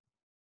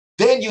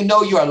 Then you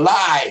know you're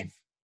alive.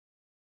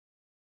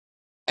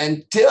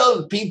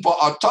 Until people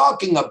are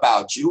talking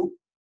about you,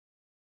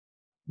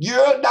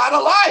 you're not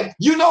alive.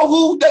 You know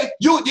who do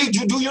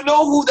you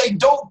know who they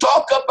don't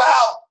talk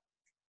about?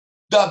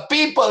 The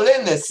people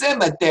in the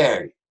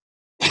cemetery.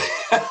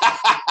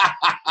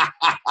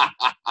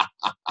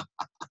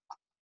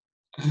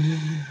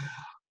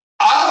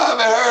 I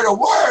haven't heard a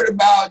word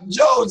about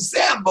Joe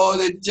Sambo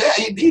that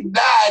he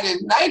died in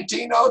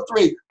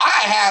 1903.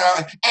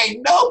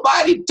 Ain't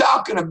nobody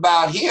talking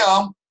about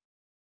him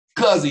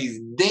because he's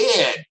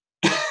dead.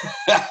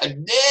 Dead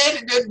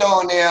in the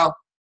doornail.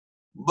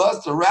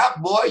 Buster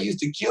Rap Boy used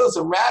to kill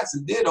some rats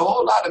and did a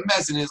whole lot of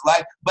mess in his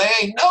life, but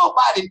ain't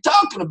nobody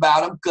talking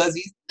about him because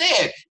he's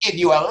dead. If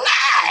you're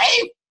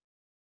alive,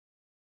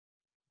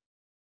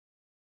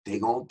 they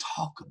gonna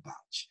talk about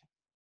you.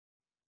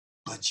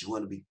 But you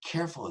want to be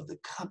careful of the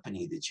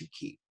company that you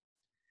keep.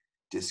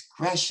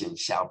 Discretion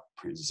shall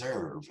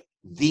preserve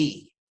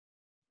thee.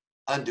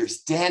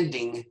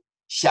 Understanding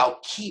shall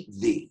keep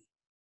thee.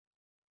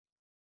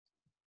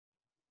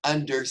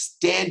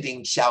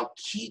 Understanding shall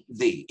keep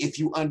thee. If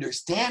you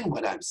understand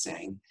what I'm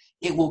saying,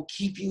 it will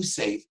keep you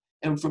safe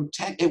and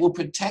it will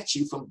protect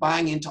you from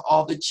buying into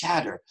all the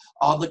chatter,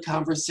 all the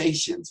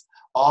conversations,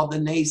 all the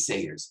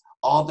naysayers,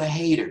 all the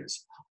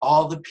haters,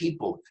 all the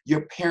people,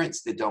 your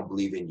parents that don't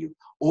believe in you,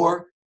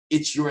 or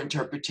it's your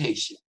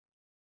interpretation,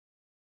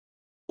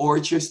 or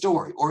it's your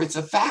story, or it's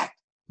a fact.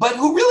 But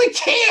who really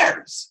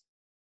cares?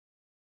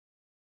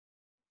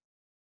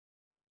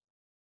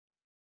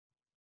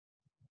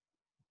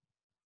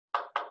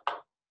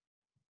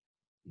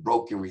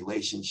 Broken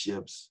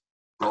relationships,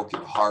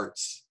 broken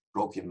hearts,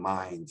 broken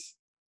minds,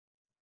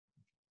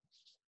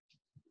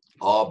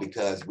 all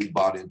because we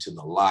bought into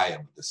the lie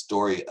of the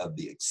story of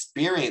the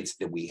experience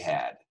that we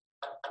had.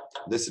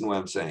 Listen to what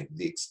I'm saying.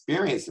 The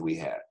experience that we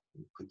had. Let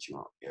me put you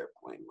on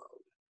airplane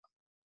mode.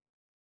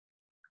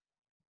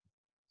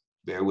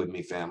 Bear with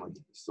me, family.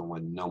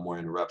 Someone, no more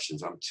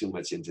interruptions. I'm too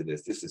much into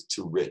this. This is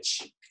too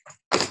rich.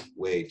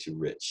 Way too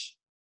rich.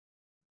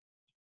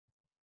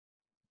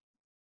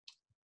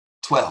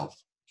 12.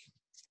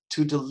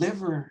 To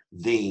deliver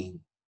thee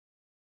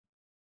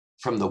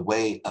from the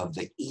way of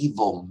the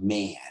evil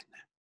man,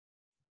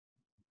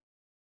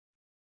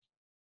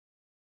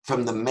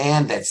 from the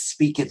man that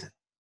speaketh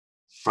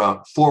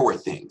from forward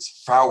things,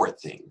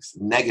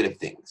 negative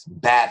things,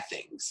 bad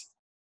things.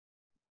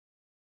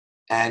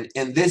 And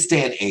in this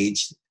day and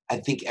age, I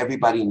think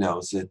everybody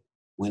knows that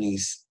when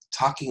he's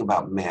talking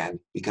about man,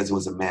 because it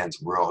was a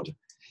man's world,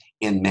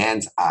 in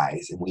man's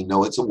eyes, and we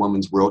know it's a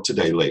woman's world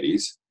today,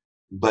 ladies,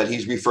 but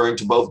he's referring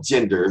to both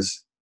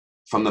genders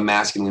from the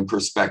masculine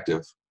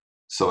perspective,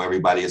 so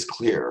everybody is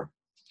clear.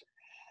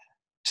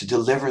 To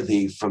deliver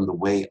thee from the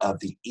way of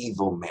the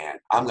evil man.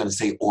 I'm going to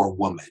say, or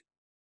woman.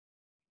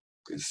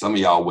 Because some of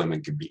y'all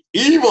women can be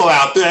evil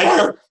out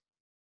there.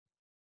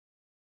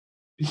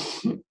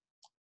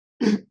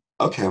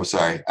 Okay, I'm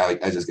sorry. I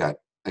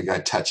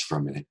got touched for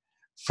a minute.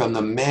 From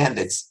the man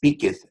that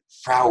speaketh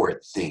froward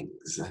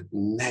things,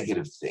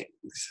 negative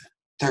things.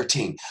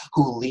 13,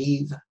 who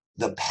leave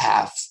the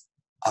paths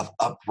of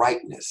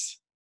uprightness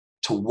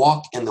to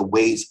walk in the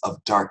ways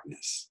of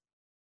darkness,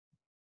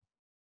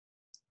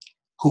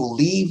 who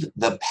leave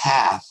the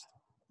paths,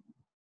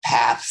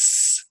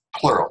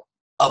 plural,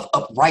 of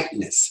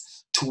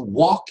uprightness to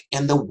walk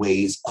in the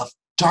ways of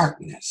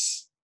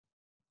darkness.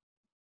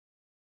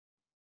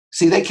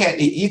 See,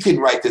 you can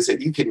write this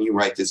if you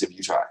write this if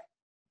you try.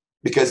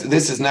 Because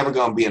this is never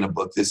going to be in a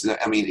book.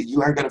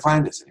 You aren't going to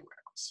find this anywhere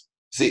else.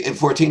 See, in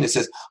 14 it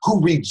says,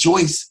 who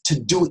rejoice to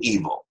do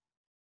evil.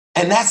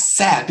 And that's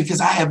sad because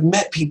I have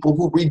met people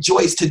who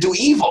rejoice to do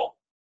evil.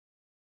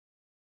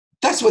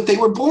 That's what they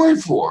were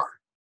born for.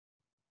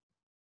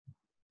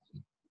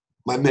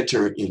 My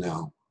mentor,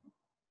 Mr.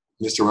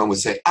 Ron would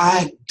say,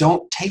 I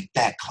don't take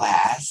that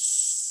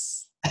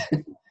class.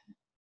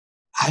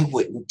 I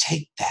wouldn't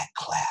take that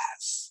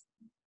class.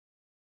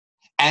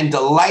 And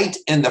delight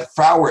in the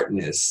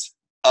frowardness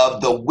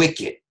of the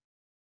wicked,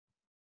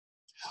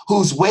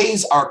 whose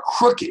ways are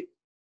crooked,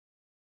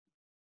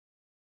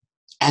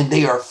 and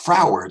they are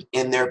froward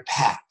in their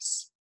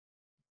paths.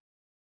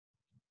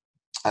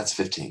 That's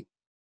 15.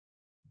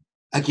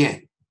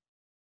 Again,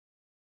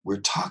 we're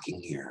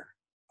talking here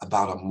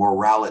about a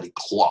morality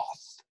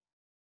cloth.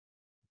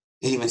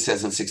 It even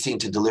says in 16,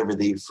 to deliver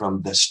thee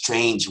from the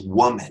strange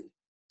woman.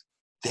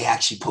 They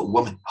actually put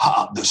woman,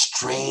 the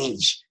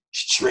strange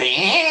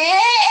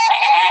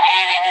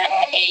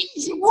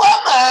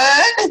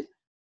woman,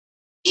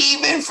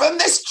 even from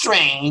the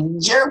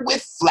stranger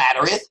with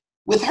flattereth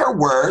with her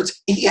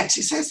words. He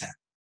actually says that.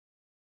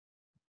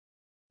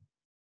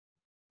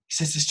 He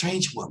says the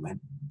strange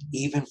woman,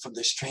 even from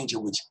the stranger,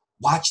 which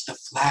watch the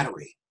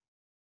flattery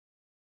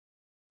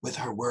with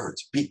her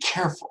words. Be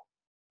careful.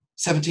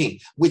 17,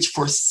 which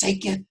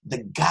forsaketh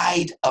the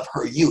guide of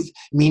her youth,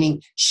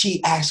 meaning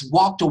she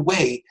walked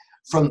away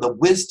from the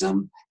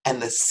wisdom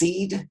and the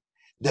seed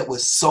that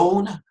was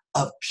sown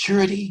of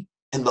purity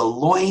in the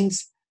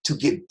loins to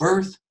give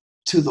birth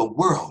to the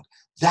world.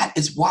 That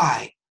is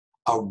why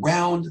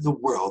around the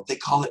world they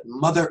call it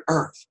Mother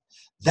Earth.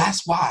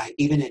 That's why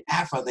even in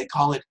Africa they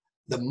call it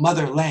the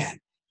motherland.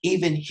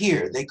 Even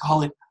here they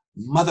call it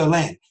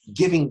motherland,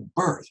 giving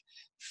birth.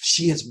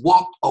 She has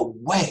walked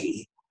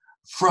away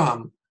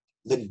from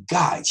the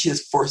guide. She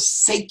has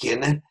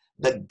forsaken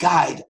the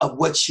guide of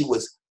what she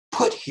was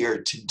put here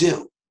to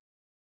do,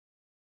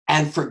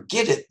 and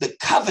forgetteth the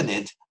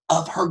covenant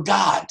of her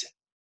God.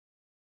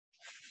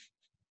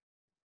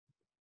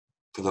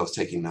 For those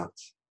taking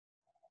notes.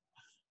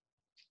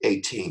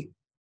 18.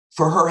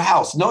 For her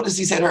house. Notice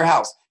he said her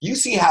house. You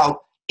see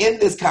how in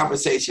this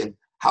conversation,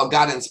 how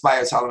God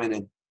inspired Solomon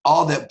and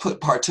all that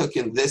partook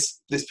in this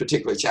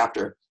particular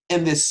chapter,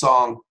 in this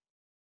song,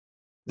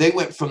 they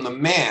went from the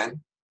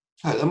man.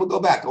 I'm going to go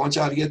back. I want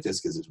y'all to get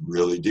this because it's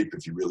really deep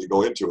if you really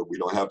go into it. We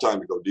don't have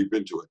time to go deep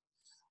into it.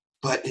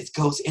 But it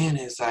goes in and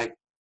it's like,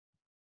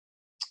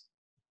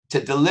 to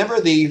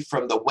deliver thee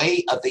from the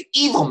way of the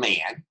evil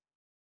man,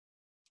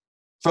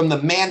 from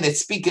the man that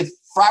speaketh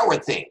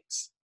froward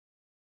things.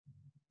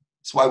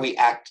 That's why we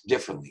act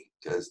differently,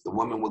 because the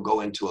woman will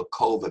go into a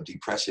cove of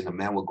depression. The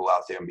man will go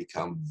out there and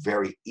become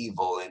very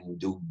evil and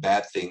do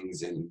bad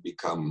things and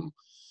become,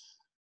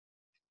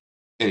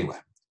 anyway.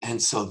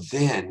 And so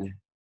then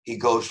he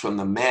goes from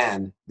the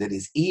man that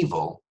is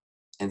evil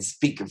and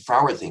speaking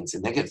froward things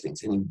and negative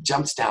things. And he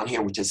jumps down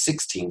here, which is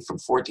 16, from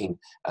 13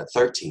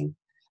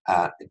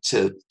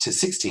 to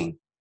 16.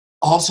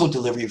 Also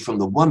deliver you from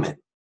the woman,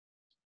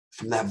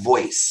 from that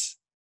voice,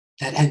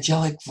 that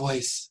angelic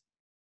voice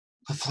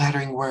with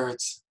flattering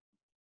words.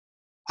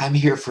 I'm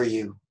here for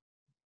you.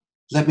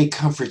 Let me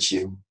comfort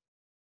you.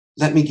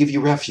 Let me give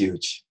you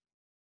refuge.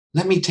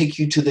 Let me take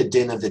you to the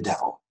den of the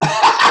devil.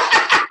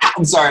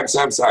 I'm sorry.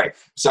 I'm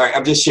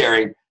just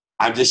sharing.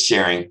 Let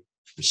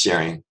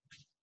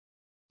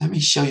me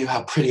show you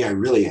how pretty I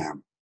really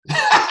am.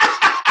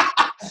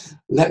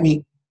 Let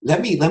me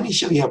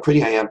show you how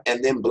pretty I am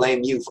and then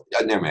blame you.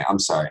 Never mind. I'm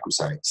sorry.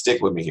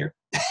 Stick with me here.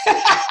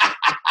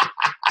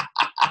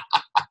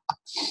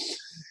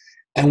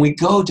 And we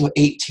go to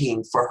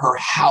 18 for her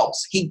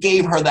house. He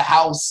gave her the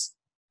house.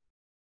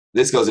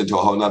 This goes into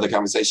a whole nother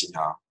conversation,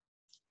 y'all.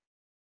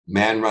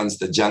 Man runs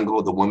the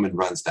jungle, the woman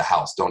runs the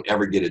house. Don't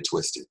ever get it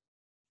twisted.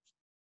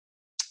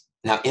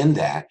 Now in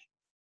that,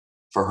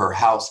 for her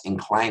house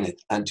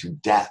inclineth unto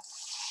death,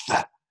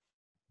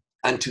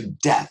 and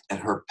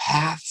her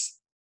paths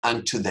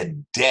unto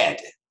the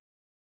dead.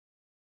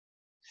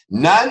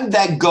 None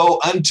that go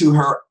unto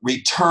her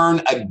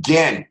return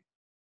again.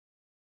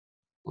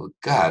 Well,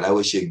 God, I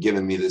wish you had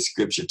given me this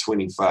scripture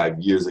 25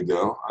 years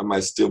ago. I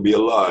might still be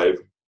alive.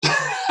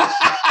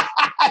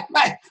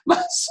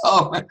 my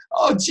soul,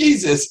 oh,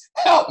 Jesus,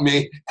 help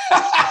me.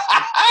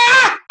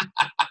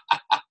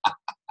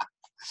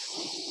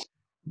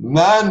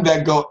 None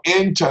that go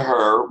into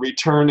her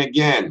return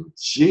again.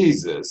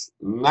 Jesus,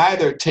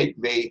 neither take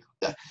they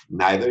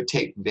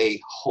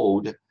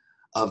hold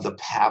of the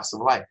paths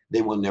of life.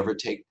 They will never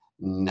take,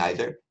 they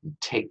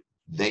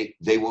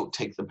won't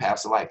take the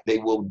paths of life. They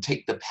will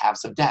take the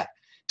paths of death.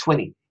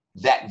 20,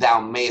 that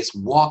thou mayest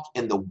walk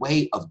in the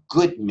way of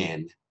good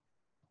men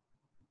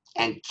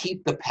and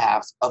keep the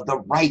paths of the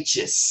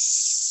righteous.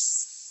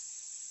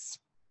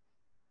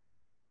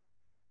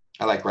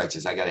 I like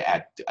righteous. I got to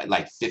add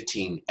like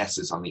 15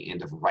 S's on the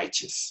end of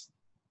righteous.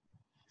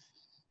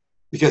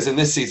 Because in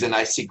this season,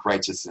 I seek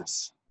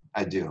righteousness.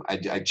 I do.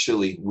 I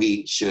truly,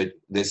 we should.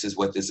 This is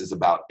what this is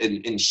about.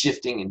 In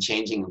shifting and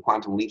changing and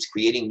quantum leaps,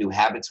 creating new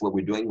habits, what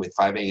we're doing with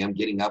 5 a.m.,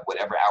 getting up,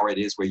 whatever hour it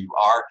is where you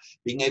are,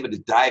 being able to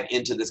dive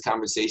into this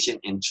conversation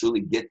and truly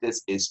get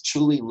this is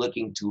truly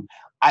looking to,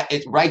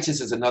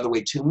 righteous is another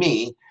way to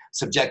me,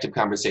 subjective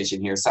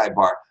conversation here,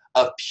 sidebar,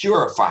 of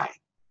purifying,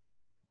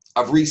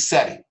 of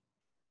resetting,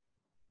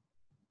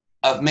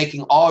 of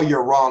making all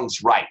your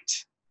wrongs right.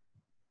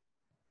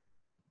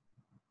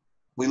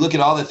 We look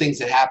at all the things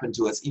that happened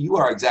to us. You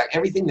are exact.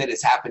 Everything that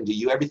has happened to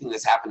you, everything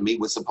that's happened to me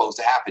was supposed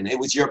to happen. It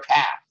was your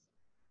path.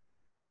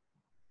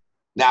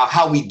 Now,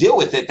 how we deal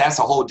with it, that's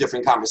a whole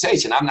different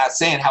conversation. I'm not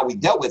saying how we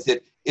dealt with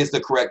it is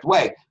the correct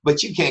way,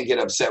 but you can't get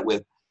upset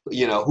with,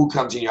 you know, who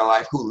comes in your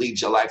life, who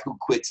leaves your life, who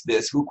quits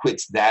this, who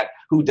quits that,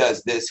 who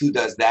does this, who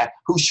does that,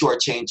 who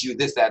shortchanged you,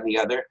 this, that, and the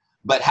other.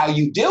 But how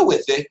you deal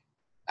with it,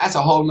 that's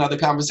a whole nother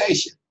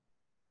conversation.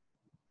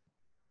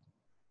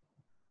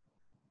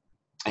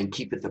 And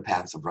keep it the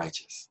paths of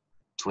righteous.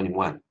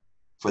 21.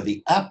 For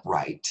the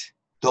upright,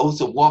 those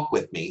that walk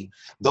with me,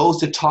 those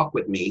that talk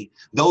with me,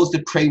 those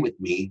that pray with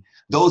me,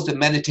 those that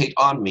meditate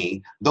on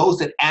me, those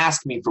that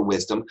ask me for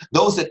wisdom,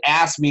 those that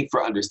ask me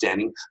for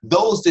understanding,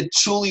 those that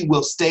truly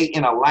will stay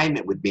in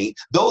alignment with me,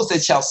 those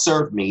that shall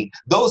serve me,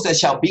 those that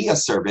shall be a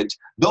servant,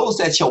 those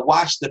that shall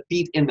wash the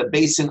feet in the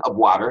basin of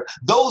water,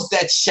 those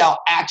that shall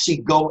actually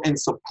go and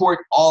support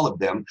all of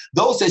them,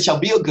 those that shall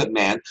be a good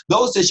man,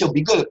 those that shall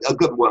be a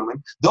good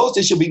woman, those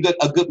that shall be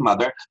a good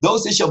mother,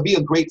 those that shall be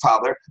a great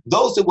father,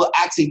 those that will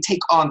actually take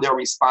on their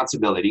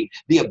responsibility,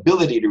 the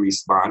ability to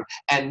respond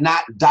and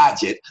not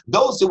dodge it,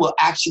 those that will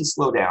actually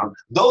slow down,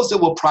 those that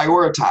will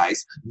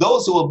prioritize,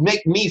 those who will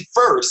make me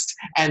first,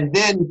 and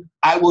then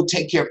I will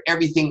take care of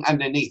everything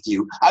underneath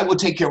you. I will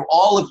take care of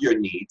all of your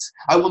needs.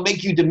 I will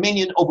make you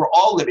dominion over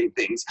all living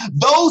things.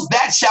 Those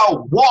that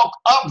shall walk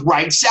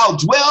upright shall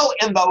dwell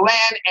in the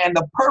land, and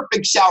the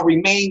perfect shall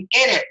remain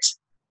in it.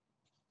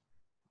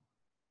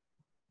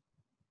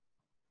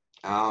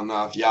 I don't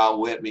know if y'all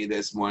with me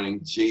this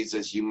morning.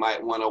 Jesus, you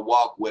might want to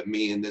walk with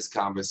me in this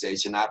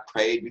conversation. I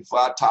prayed before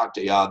I talked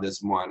to y'all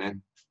this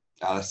morning.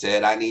 I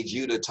said, I need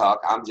you to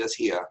talk. I'm just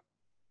here.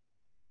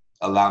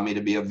 Allow me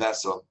to be a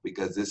vessel,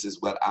 because this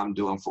is what I'm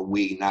doing for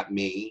we, not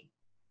me.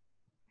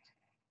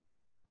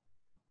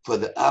 For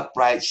the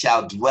upright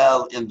shall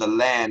dwell in the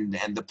land,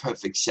 and the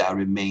perfect shall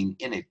remain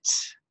in it.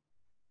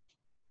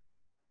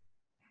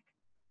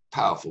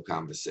 Powerful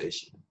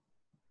conversation.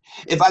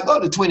 If I go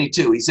to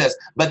 22, he says,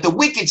 but the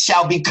wicked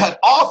shall be cut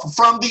off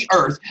from the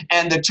earth,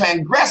 and the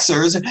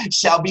transgressors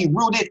shall be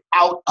rooted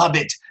out of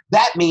it.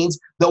 That means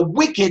the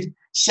wicked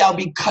shall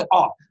be cut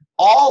off.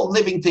 All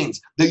living things,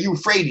 the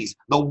Euphrates,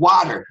 the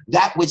water,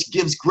 that which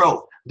gives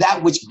growth,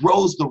 that which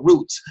grows the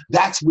roots,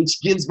 that's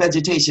which gives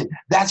vegetation,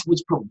 that's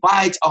which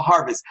provides a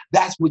harvest,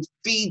 that's which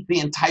feeds the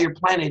entire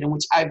planet, in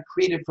which I've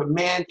created for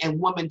man and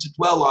woman to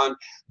dwell on,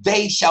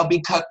 they shall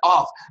be cut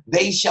off.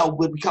 They shall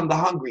become the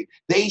hungry.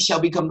 They shall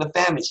become the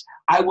famished.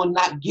 I will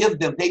not give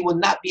them. They will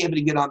not be able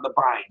to get on the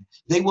vine.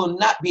 They will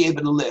not be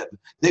able to live.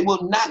 They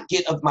will not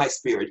get of my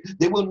spirit.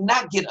 They will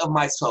not get of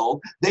my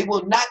soul. They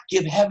will not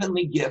give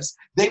heavenly gifts.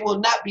 They will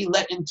not be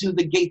let into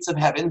the gates of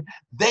heaven.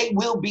 They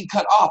will be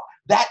cut off.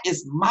 That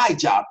is my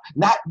job,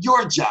 not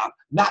your job,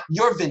 not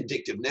your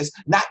vindictiveness,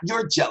 not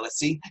your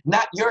jealousy,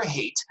 not your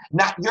hate,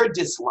 not your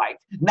dislike,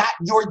 not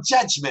your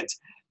judgment.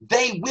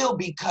 They will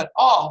be cut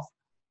off.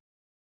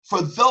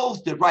 For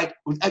those that ride,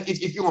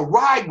 if you're going to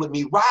ride with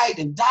me, ride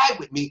and die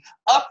with me,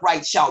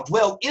 upright shall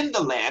dwell in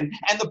the land,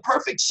 and the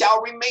perfect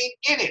shall remain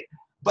in it.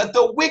 But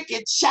the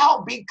wicked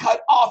shall be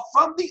cut off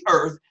from the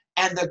earth,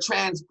 and the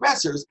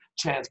transgressors,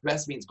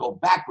 transgress means go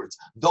backwards.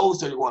 Those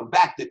that are going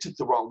back, that took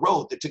the wrong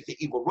road, that took the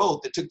evil road,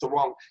 that took the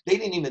wrong, they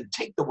didn't even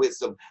take the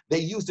wisdom. They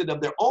used it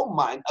of their own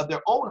mind, of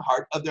their own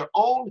heart, of their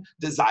own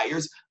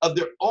desires, of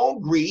their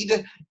own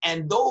greed.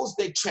 And those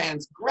that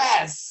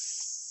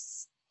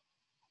transgress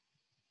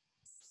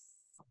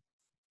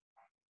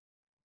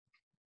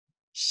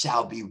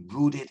shall be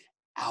rooted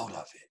out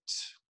of it.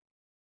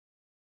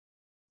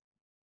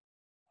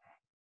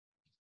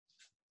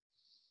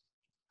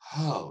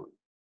 Oh,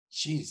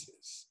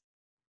 Jesus.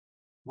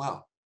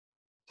 Well,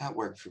 that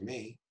worked for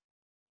me.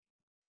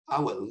 I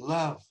would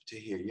love to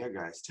hear your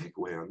guys'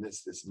 takeaway on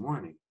this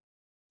morning,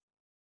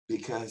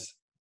 because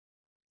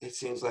it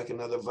seems like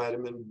another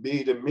vitamin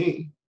B to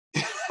me.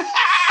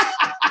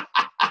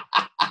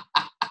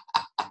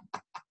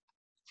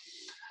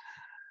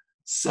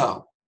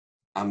 So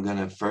I'm going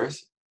to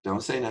first,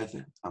 don't say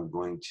nothing. I'm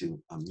going to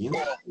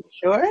unmute.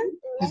 Sure?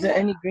 Is there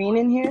any green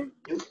in here?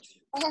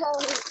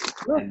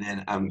 And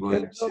then I'm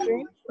going to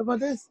What about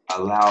this?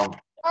 allow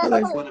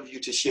each one of you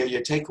to share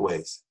your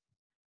takeaways.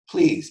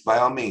 Please, by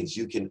all means,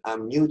 you can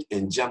unmute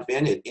and jump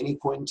in at any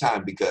point in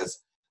time,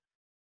 because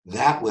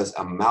that was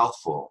a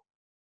mouthful.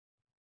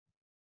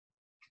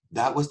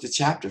 That was the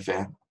chapter,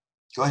 fam.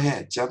 Go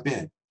ahead, jump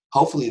in.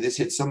 Hopefully this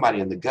hits somebody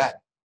in the gut.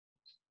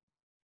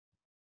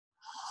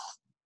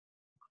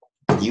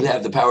 You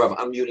have the power of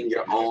unmuting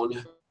your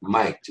own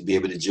mic to be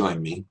able to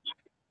join me.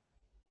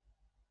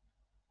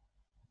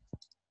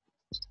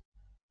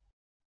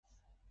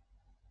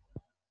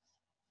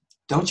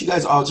 Don't you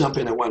guys all jump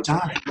in at one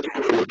time?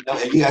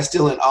 Are you guys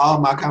still in all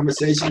my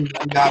conversation?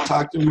 Letting God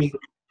talk to me?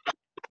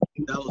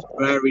 That was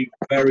very,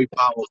 very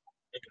powerful.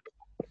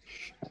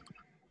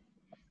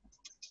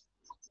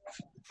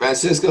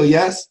 Francisco,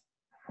 yes?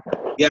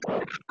 Yes,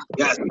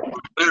 yes,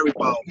 very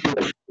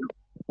powerful.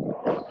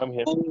 I'm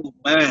here. Oh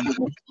man,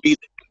 be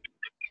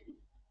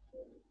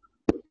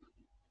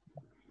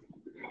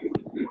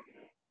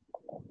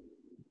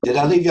Did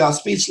I leave y'all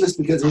speechless?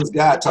 Because it was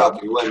God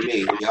talking, it wasn't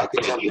me. Y'all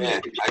can jump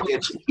in. I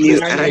get you.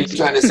 Yeah, I and hear I You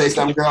trying to say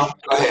something, girl?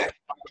 Go ahead.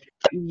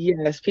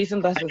 Yes, peace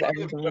and blessings,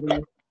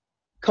 everybody.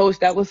 Coach,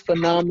 that was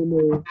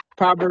phenomenal.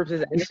 Proverbs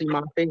is actually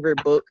my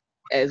favorite book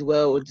as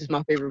well, just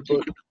my favorite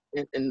book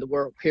in the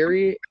world,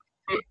 period.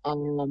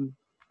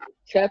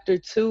 Chapter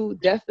 2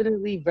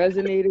 definitely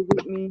resonated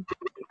with me,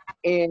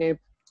 and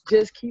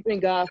just keeping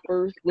God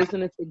first,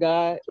 listening to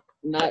God,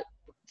 not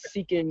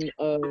seeking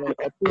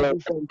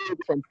approval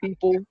from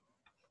people.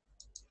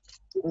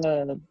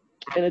 Uh,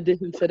 in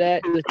addition to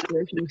that, the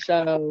treasury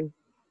shall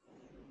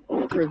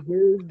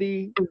preserve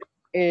thee,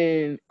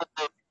 and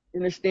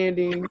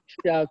understanding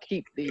shall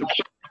keep thee.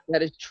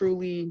 That is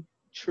truly,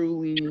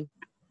 truly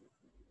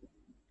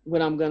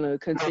what I'm gonna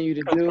continue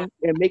to do,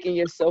 and making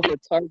yourself a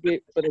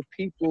target for the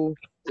people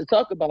to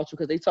talk about you,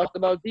 because they talked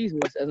about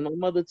Jesus, as my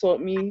mother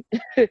taught me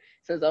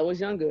since I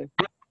was younger.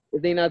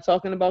 If they're not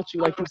talking about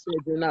you, like you said,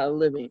 they're not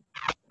living.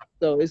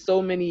 So it's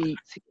so many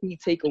key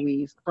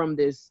takeaways from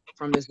this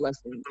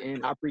lesson,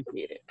 and I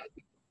appreciate it.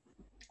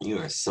 You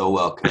are so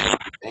welcome.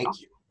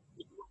 Thank you.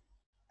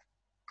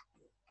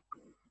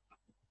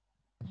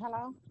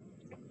 Hello.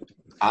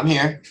 I'm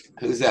here.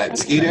 Who's that?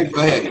 Skeeter?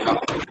 Go ahead,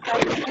 girl.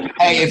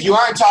 Hey, if you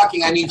aren't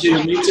talking, I need you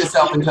to mute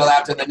yourself until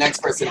after the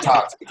next person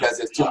talks, because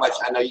it's too much.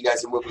 I know you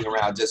guys are moving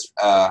around. Just,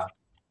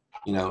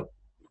 you know,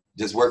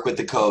 just work with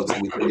the codes,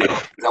 and we can do it.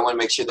 Because I want to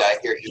make sure that I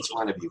hear each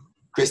one of you.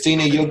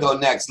 Christina, you'll go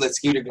next. Let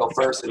Skeeter go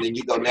first, and then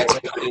you go next,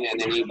 Christina, and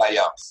then anybody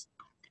else.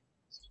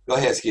 Go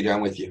ahead, Skeeter.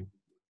 I'm with you.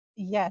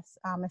 Yes,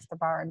 Mr.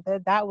 Barr.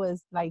 That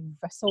was like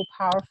so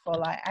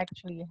powerful. I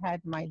actually had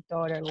my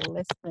daughter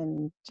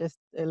listen just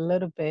a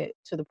little bit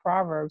to the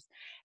Proverbs.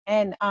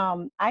 And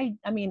I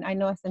mean, I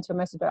know I sent you a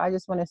message, but I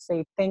just want to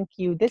say thank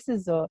you. This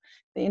is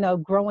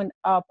growing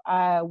up,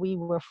 we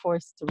were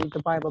forced to read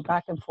the Bible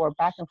back and forth,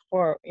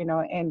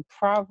 and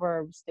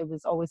Proverbs, it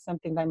was always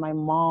something that my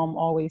mom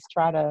always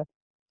try to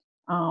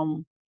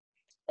um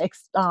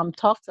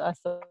talk to us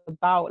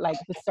about, like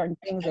the certain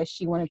things that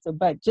she wanted to,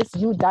 but just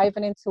you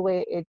diving into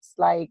it, it's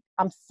like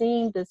I'm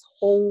seeing this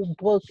whole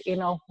book in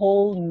a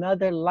whole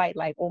nother light.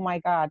 Like, oh my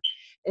God,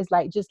 it's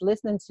like just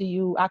listening to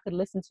you, I could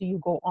listen to you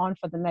go on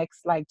for the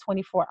next like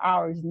 24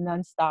 hours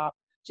nonstop,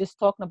 just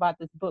talking about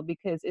this book,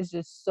 because it's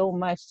just so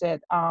much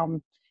that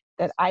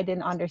I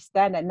didn't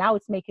understand, that now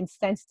it's making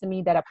sense to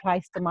me, that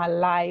applies to my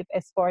life,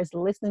 as far as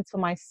listening to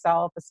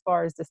myself, as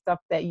far as the stuff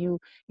that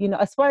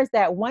as far as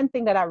that one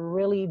thing that I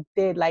really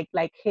did like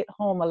hit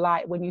home a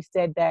lot, when you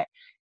said that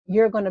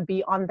you're going to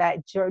be on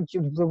that journey,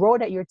 the road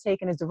that you're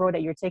taking is the road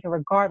that you're taking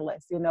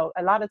regardless.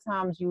 A lot of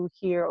times you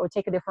hear, or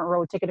take a different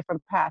road, take a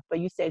different path, but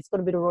you say it's going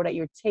to be the road that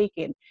you're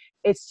taking.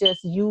 It's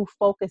just you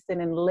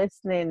focusing and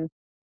listening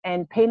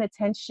and paying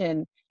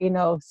attention,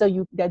 so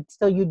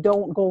you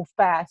don't go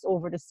fast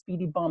over the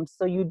speedy bumps,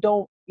 so you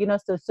don't,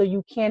 so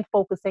you can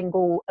focus and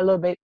go a little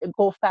bit,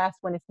 go fast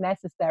when it's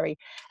necessary.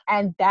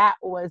 And that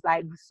was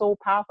like so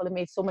powerful. It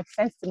made so much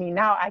sense to me.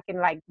 Now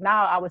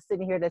now I was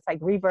sitting here that's like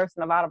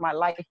reversing a lot of my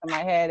life in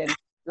my head, and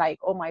like,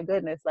 oh my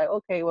goodness, like,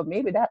 okay, well,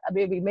 maybe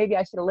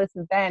I should have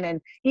listened then, and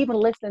even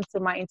listening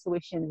to my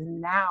intuitions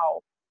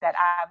now that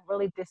I've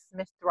really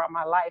dismissed throughout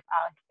my life.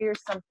 I'll hear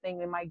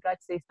something in my gut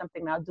say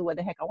something, and I'll do what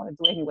the heck I want to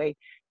do anyway,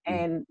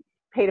 and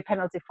pay the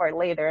penalty for it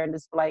later, and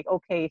just like,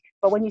 okay.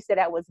 But when you said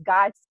that was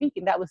God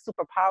speaking, that was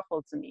super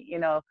powerful to me,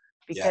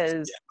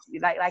 because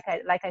like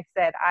I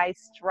said, I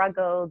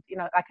struggled,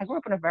 like I grew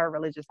up in a very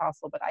religious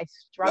household, but I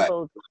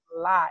struggled a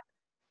lot.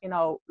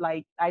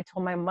 Like I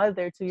told my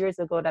mother 2 years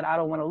ago that I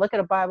don't want to look at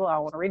a Bible, I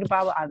want to read the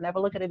Bible, I'll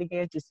never look at it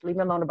again, just leave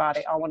me alone about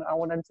it. I want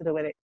nothing to do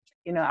with it.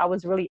 I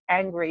was really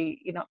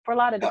angry, for a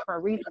lot of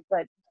different reasons,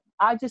 but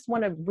I just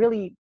want to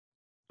really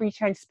be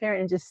transparent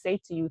and just say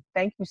to you,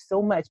 thank you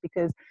so much,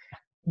 because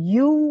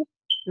you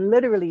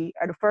literally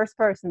are the first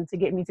person to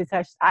get me to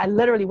touch. I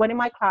literally went in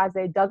my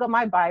closet, dug up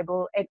my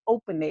Bible, and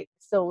opened it.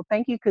 So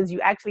thank you, because you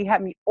actually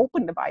had me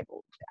open the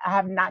Bible. I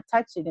have not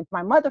touched it. If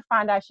my mother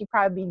found out, she'd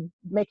probably be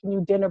making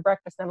you dinner,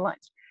 breakfast, and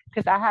lunch,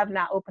 because I have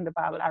not opened the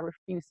Bible. I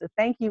refuse. So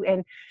thank you.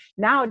 And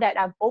now that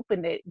I've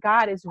opened it,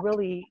 God is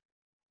really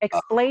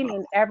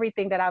explaining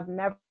everything that I've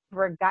never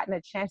gotten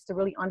a chance to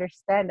really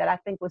understand, that I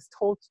think was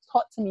taught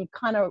to me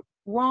kind of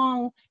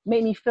wrong,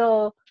 made me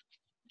feel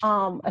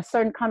a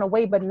certain kind of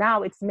way, but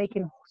now it's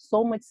making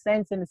so much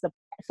sense, and it's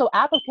so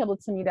applicable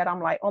to me, that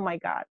I'm like, oh my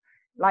God,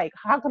 like,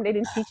 how come they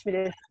didn't teach me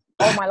this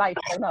all my life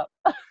growing up?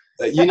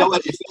 You know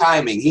what? It's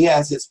timing. He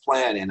has his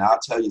plan, and I'll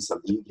tell you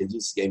something. You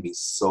just gave me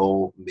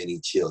so many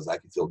chills. I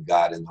can feel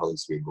God and the Holy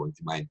Spirit going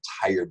through my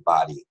entire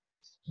body.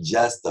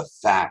 Just the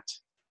fact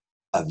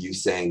of you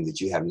saying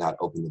that you have not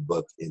opened the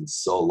book in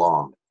so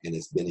long, and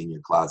it's been in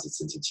your closet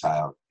since a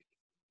child.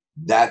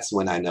 That's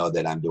when I know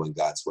that I'm doing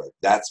God's work.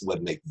 That's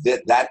what makes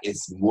that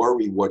is more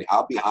rewarding.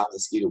 I'll be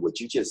honest, Skeeter, what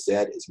you just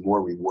said is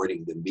more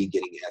rewarding than me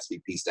getting an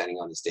SVP standing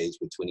on the stage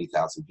with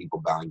 20,000 people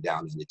bowing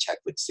down in a check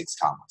with 6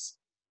 commas.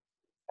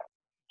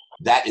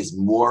 That is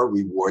more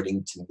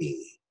rewarding to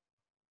me,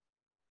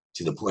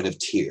 to the point of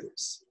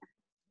tears,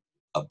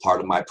 a part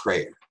of my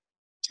prayer,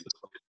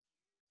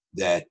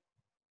 that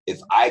if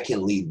I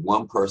can lead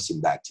one person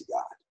back to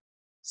God,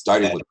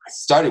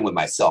 starting with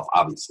myself,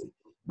 obviously,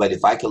 but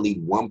if I can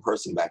lead one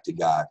person back to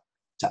God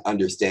to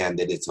understand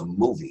that it's a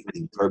movie,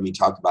 and you've heard me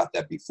talk about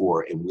that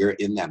before, and we're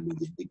in that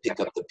movie, we pick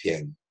up the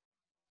pen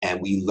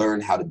and we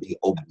learn how to be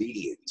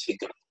obedient.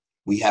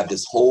 We have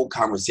this whole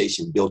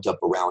conversation built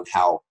up around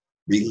how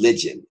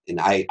religion, and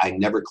I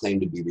never claim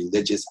to be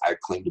religious, I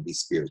claim to be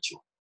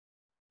spiritual.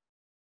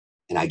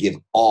 And I give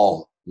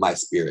all my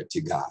spirit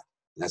to God.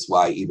 And that's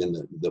why even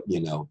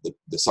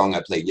the song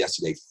I played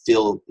yesterday,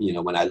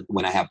 when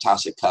I have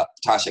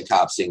Tasha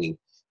Cobb singing,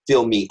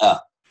 fill me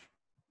up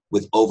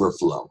with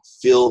overflow,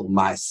 fill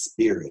my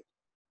spirit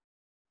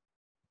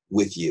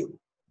with you.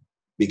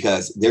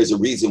 Because there's a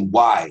reason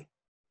why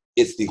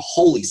it's the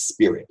Holy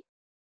Spirit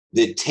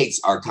that takes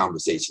our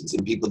conversations,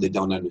 and people that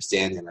don't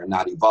understand and are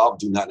not evolved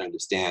do not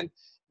understand.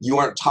 You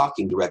aren't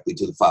talking directly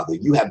to the Father.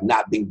 You have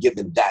not been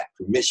given that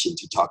permission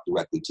to talk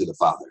directly to the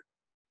Father.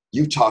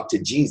 You talk to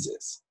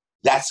Jesus.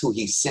 That's who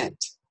he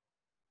sent.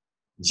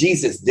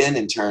 Jesus then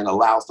in turn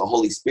allows the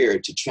Holy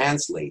Spirit to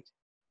translate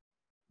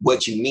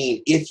what you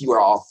mean if you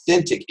are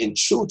authentic and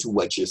true to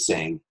what you're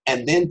saying,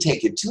 and then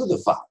take it to the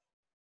Father.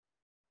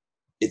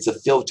 It's a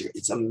filter.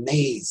 It's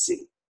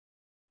amazing.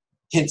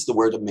 Hence the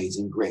word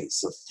amazing grace.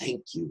 So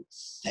thank you,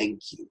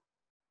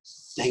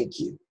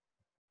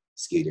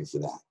 Skeeter, for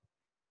that.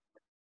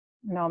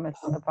 No,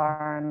 Mr.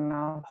 Barn,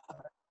 no.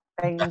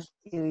 Thank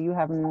you. You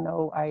have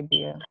no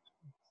idea.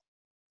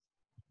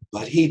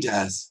 But he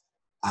does.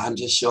 I'm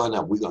just showing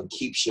up. We're going to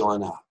keep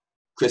showing up.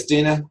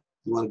 Christina,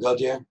 you want to go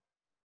there?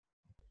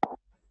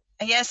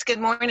 Yes, good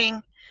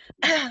morning.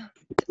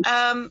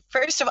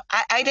 First of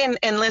all, I didn't,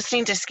 in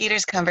listening to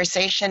Skeeter's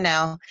conversation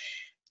now,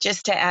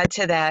 just to add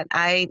to that,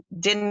 I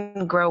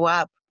didn't grow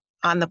up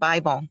on the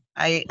Bible.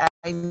 I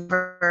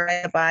never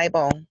read the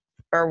Bible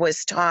or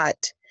was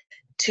taught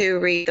to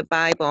read the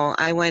Bible.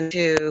 I went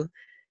to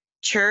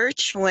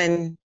church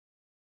when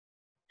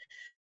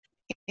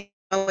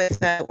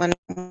when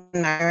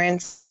my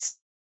parents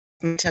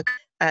took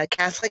a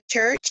Catholic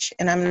church,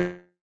 and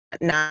I'm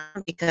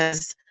not,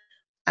 because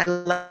I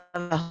love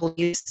the whole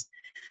use.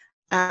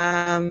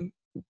 But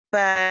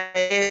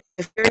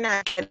if you're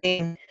not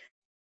getting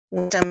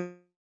wisdom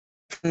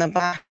from the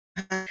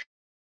Bible,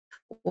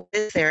 what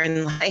is there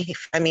in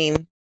life? I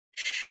mean,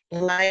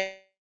 life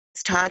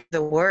is taught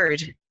the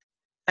word.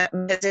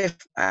 Because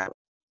if I'm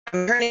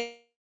turning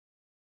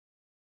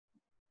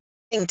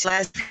to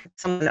last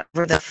someone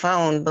over the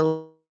phone,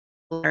 believe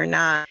it or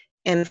not,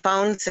 in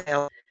phone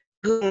sale,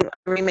 who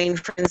remain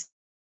friends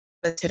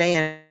with today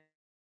and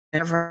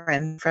ever,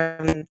 and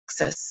from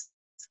Texas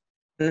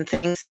and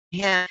things.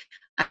 Yeah,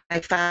 I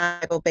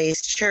found a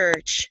Bible-based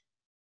church.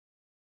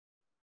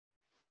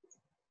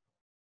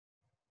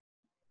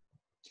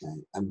 Okay.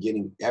 I'm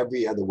getting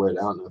every other word.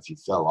 I don't know if you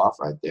fell off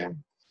right there.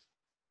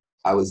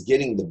 I was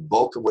getting the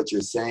bulk of what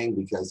you're saying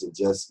because of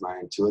just my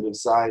intuitive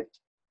side,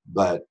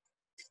 but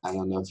I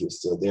don't know if you're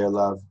still there,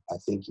 love. I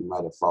think you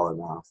might have fallen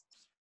off.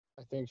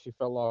 I think she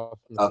fell off.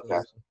 Okay,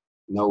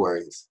 no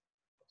worries.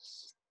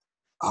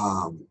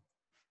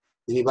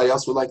 Anybody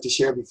else would like to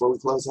share before we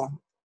close out?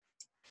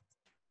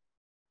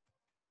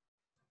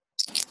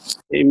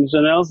 Hey,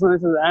 Mr. Nelson,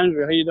 this is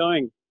Andrew. How you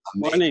doing?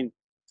 Morning.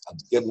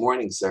 Good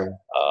morning, sir.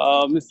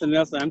 Mr.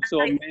 Nelson, I'm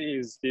so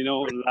amazed.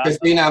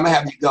 Christina, I'm gonna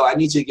have you go. I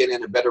need you to get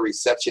in a better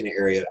reception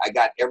area. I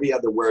got every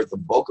other word, the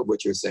bulk of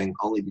what you're saying,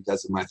 only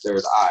because of my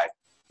third eye.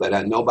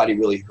 But nobody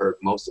really heard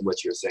most of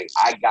what you're saying.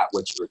 I got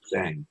what you were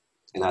saying,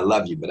 and I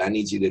love you. But I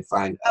need you to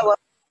find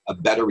a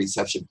better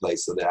reception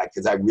place so that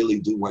because I really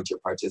do want your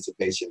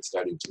participation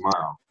starting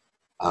tomorrow.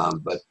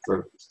 But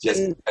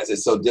because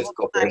it's so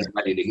difficult for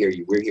everybody to hear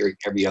you, we're hearing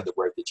every other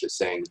word that you're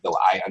saying, though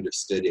I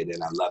understood it,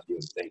 and I love you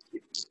and thank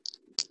you.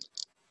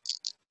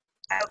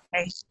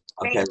 Okay.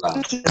 Okay, love.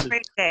 Thank you.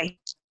 Great day.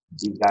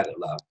 You got it,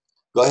 love.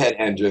 Go ahead,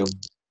 Andrew.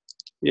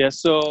 Yeah,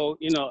 so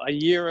a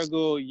year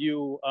ago,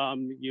 you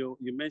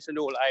mentioned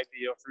the whole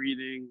idea of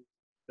reading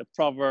the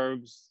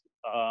Proverbs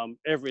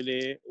every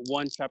day,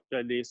 one chapter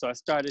a day. So I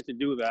started to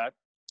do that,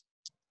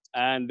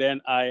 and then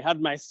I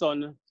had my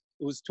son,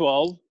 who's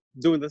 12,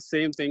 doing the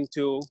same thing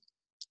too,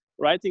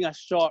 writing a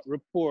short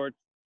report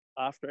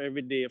after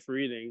every day of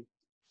reading,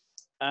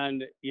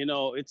 and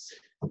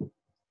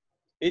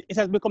it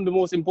has become the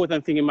most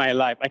important thing in my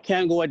life. I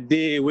can't go a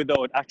day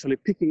without actually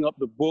picking up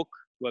the book.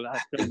 Well, I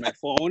have to on my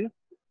phone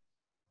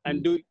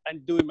and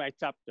doing my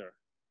chapter.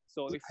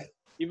 So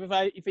Even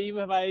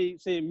if I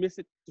say miss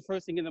it the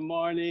first thing in the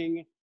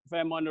morning, if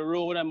I'm on the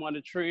road, I'm on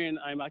the train,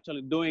 I'm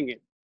actually doing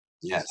it,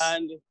 Yes.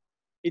 and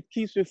it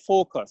keeps me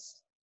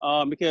focused.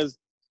 Because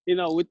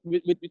with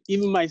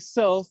even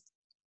myself,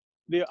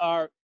 there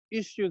are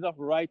issues of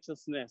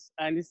righteousness,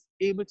 and it's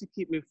able to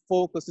keep me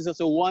focused. It's just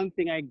the one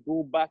thing I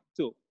go back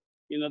to.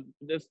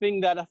 The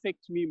thing that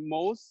affects me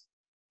most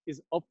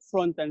is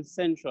upfront and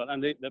central,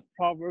 and the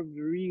Proverbs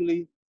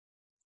really,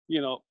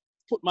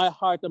 put my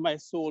heart and my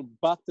soul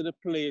back to the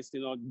place,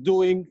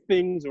 doing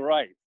things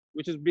right,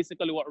 which is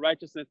basically what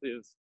righteousness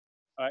is,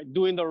 all right,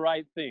 doing the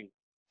right thing.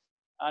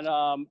 And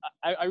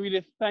I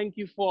really thank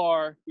you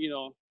for,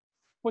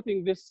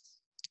 putting this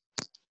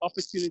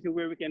opportunity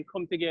where we can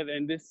come together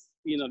in this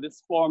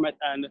format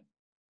and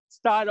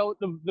start out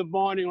the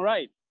morning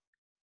right.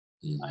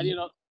 And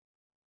Mhm.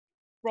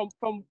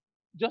 from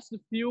just a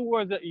few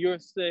words that you're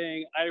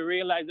saying, I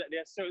realize that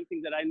there are certain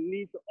things that I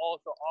need to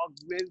also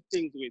augment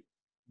things with.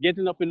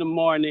 Getting up in the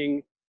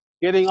morning,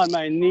 getting on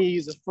my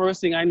knees, the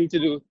first thing I need to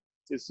do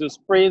is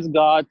just praise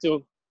God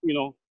to,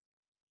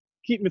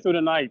 keep me through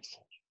the night,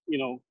 keep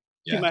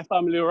Yeah. my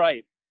family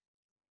right.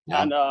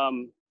 Yeah. And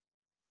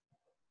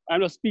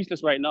I'm just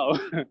speechless right now.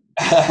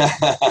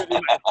 Really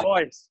my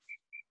voice,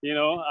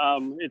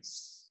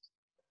 it's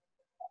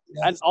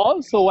and Yes.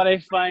 also what I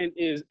find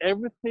is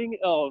everything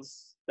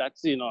else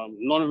that's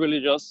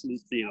non-religious,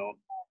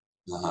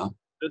 Uh-huh.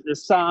 the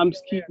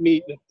Psalms keep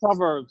me, the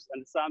Proverbs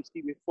and the Psalms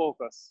keep me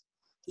focused.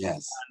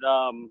 Yes.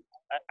 And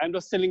I'm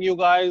just telling you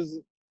guys,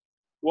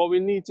 what we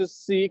need to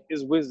seek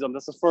is wisdom.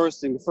 That's the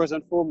first thing, the first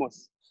and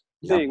foremost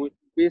Yep. thing, which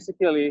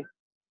basically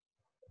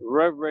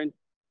reverent,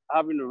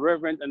 having the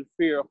reverent and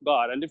fear of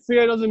God. And the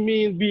fear doesn't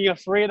mean being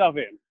afraid of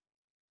Him.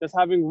 Just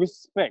having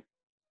respect.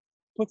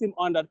 Put Him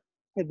on that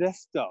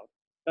pedestal.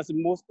 That's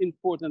the most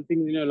important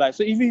thing in your life.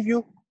 So if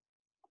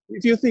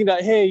you think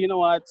that, hey, you know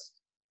what,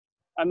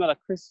 I'm not a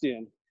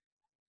Christian,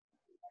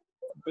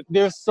 but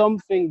there's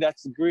something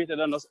that's greater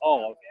than us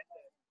all,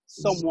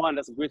 someone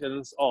that's greater than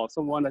us all,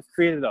 someone that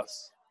created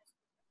us,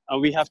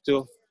 and we have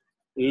to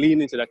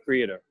lean into that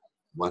creator.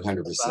 That's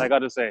all I 100%. got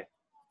to say.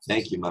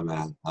 Thank you, my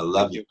man. I Thank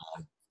love you.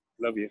 you.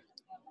 Love you.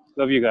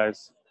 Love you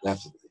guys.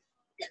 Definitely.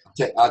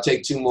 I'll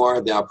take two more,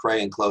 then I'll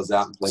pray and close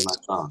out and play my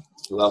song.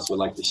 Who else would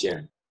like to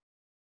share?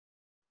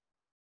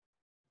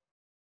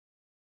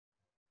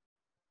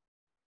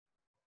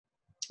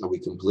 Are we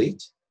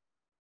complete?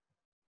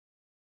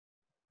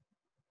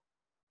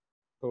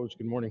 Coach,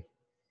 good morning.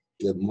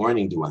 Good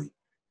morning, Dwayne.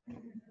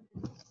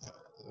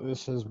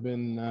 This has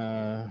been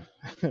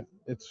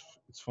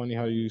it's funny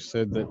how you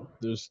said that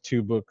there's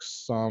two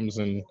books, Psalms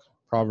and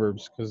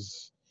Proverbs,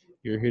 because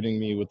you're hitting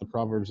me with the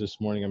Proverbs this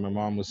morning, and my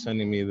mom was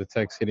sending me the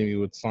text hitting me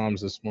with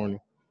Psalms this morning.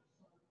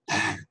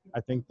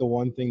 I think the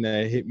one thing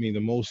that hit me the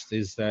most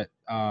is that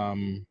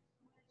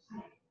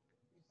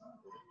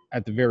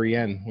at the very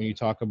end, when you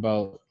talk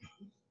about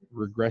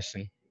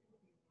regressing,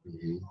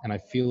 Mhm. and I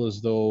feel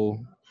as though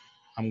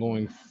I'm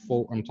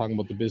talking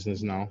about the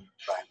business now.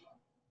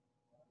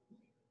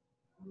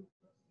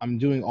 I'm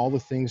doing all the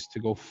things to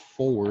go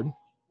forward,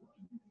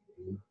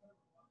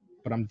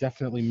 but I'm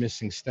definitely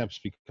missing steps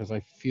because I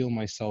feel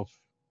myself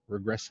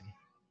regressing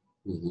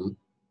Mhm.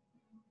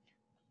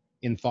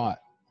 in thought.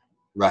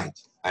 Right.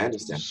 I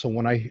understand. So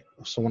when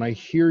I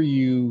hear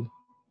you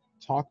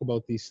talk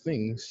about these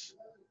things,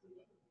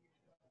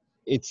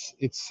 it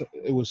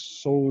was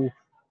so,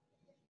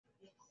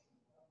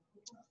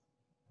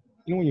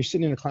 when you're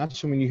sitting in a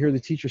classroom and you hear the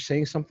teacher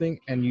saying something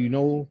and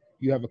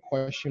you have a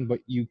question but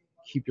you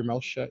keep your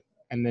mouth shut,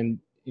 and then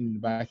in the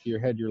back of your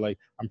head you're like,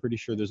 I'm pretty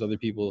sure there's other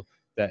people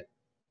that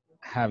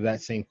have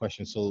that same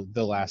question, so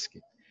they'll ask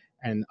it.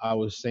 And I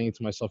was saying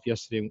to myself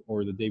yesterday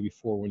or the day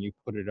before when you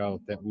put it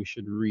out that we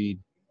should read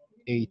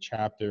a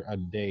chapter a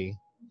day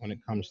when it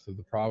comes to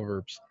the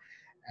Proverbs.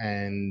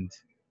 And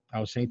I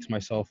was saying to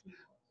myself,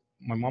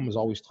 my mom has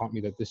always taught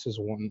me that this is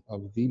one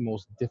of the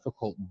most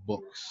difficult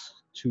books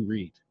to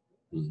read.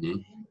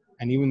 Mhm.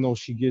 And even though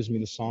she gives me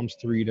the Psalms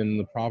to read and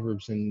the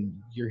Proverbs, and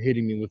you're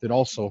hitting me with it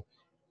also,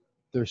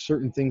 there's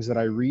certain things that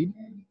I read,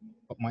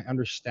 but my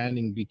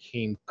understanding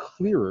became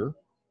clearer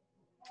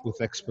with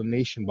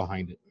explanation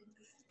behind it.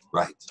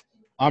 Right.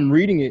 I'm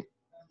reading it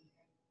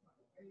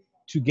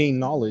to gain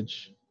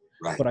knowledge,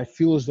 Right. but I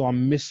feel as though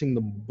I'm missing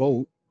the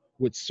boat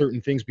with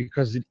certain things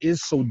because it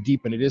is so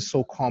deep and it is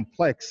so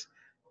complex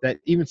that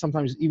even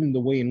sometimes, even the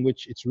way in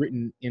which it's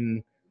written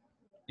in,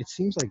 it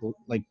seems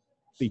like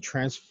they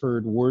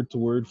transferred word to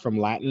word from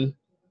Latin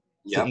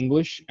to Yep.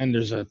 English, and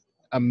there's a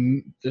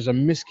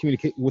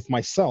miscommunication with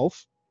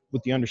myself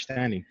with the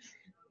understanding.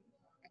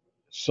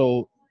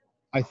 So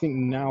I think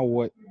now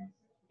when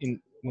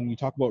you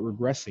talk about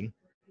regressing,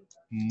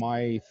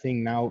 my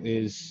thing now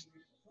is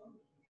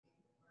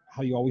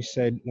how you always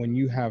said, when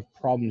you have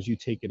problems you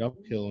take it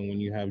uphill, and when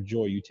you have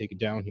joy you take it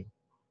downhill.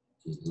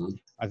 Mhm.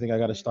 I think I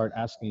got to start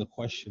asking the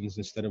questions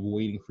instead of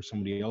waiting for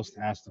somebody else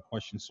to ask the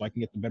questions so I can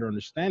get the better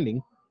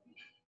understanding,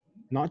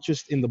 not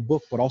just in the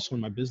book but also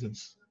in my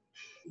business,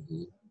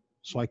 Mhm.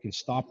 so I can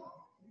stop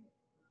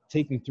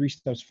taking 3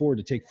 steps forward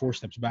to take 4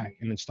 steps back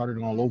and then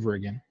starting all over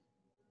again.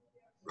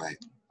 Right.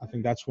 I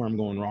think that's where I'm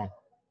going wrong.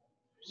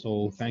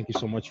 So thank you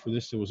so much for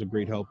this. It was a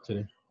great help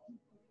today.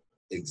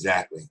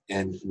 Exactly.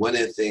 And one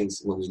of the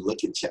things when we look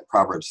at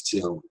Proverbs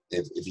 2,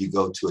 if you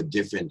go to a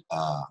different,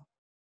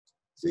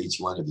 for each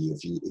one of you,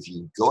 if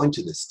you go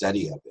into the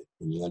study of it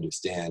and you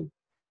understand,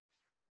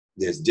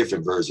 there's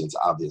different versions,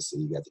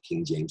 obviously. You got the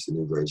King James, the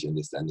New Version,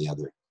 this, that, and the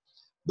other.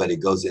 But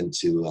it goes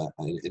into,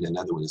 in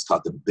another one, it's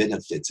called The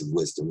Benefits of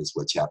Wisdom is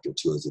what chapter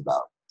 2 is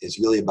about. It's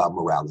really about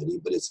morality,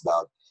 but it's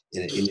about,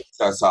 and it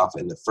starts off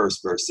in the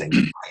first verse saying,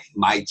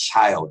 my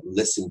child,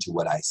 listen to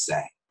what I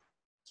say.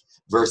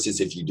 Versus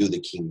if you do the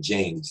King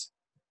James,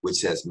 which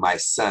says, my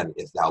son,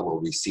 if thou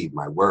wilt receive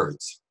my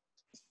words.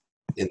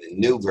 In the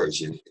New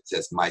Version, it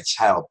says, my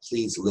child,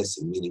 please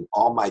listen, meaning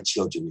all my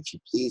children, if you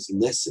please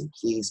listen,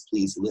 please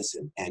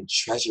listen and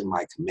treasure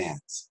my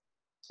commands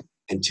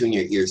and tune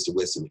your ears to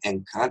wisdom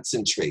and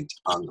concentrate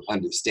on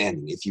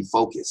understanding if you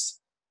focus,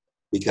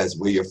 because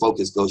where your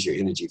focus goes, your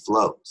energy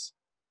flows,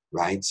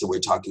 right? So we're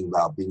talking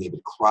about being able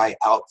to cry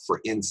out for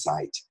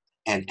insight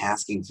and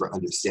asking for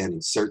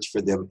understanding. Search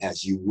for them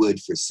as you would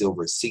for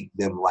silver. Seek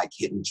them like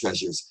hidden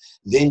treasures.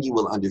 Then you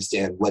will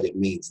understand what it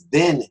means.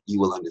 Then you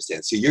will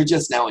understand. So you're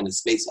just now in the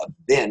space of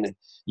then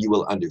you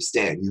will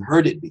understand. You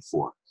heard it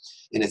before.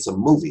 And it's a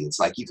movie. It's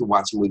like you can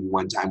watch a movie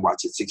one time,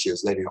 watch it 6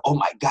 years later. Oh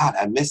my God,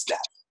 I missed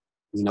that.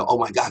 You know, oh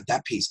my God,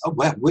 that piece. Oh,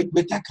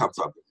 where'd that come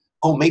from?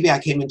 Oh, maybe I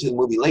came into the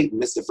movie late and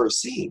missed the first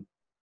scene.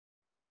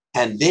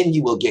 And then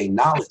you will gain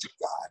knowledge of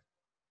God.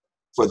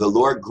 For the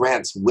Lord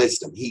grants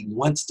wisdom. He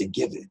wants to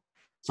give it.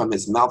 From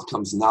his mouth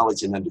comes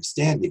knowledge and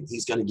understanding.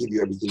 He's going to give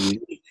you everything you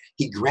need.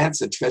 He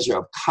grants a treasure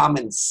of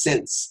common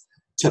sense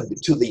to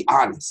the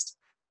honest.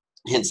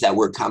 Hence that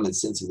word common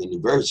sense in the New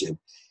Version.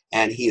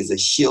 And he is a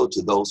shield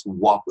to those who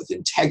walk with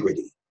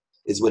integrity,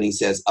 is when he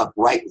says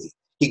uprightly.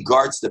 He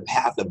guards the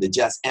path of the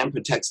just and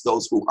protects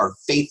those who are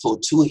faithful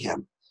to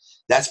him.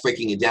 That's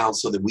breaking it down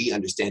so that we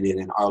understand it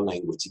in our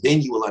language.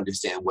 Then you will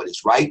understand what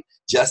is right,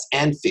 just,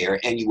 and fair,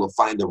 and you will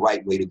find the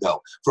right way to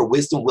go. For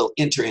wisdom will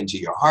enter into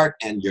your heart,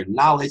 and your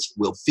knowledge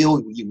will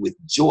fill you with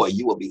joy.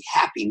 You will be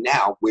happy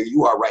now, where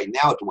you are right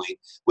now, Dwayne,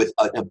 with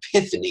an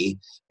epiphany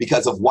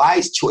because of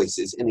wise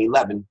choices. In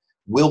 11,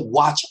 will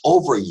watch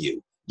over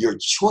you, your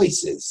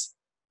choices.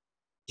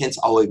 Hence,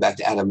 all the way back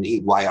to Adam and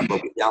Eve, why I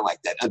broke it down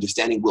like that.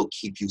 Understanding will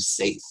keep you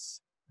safe,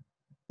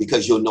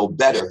 because you'll know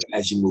better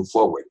as you move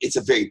forward. It's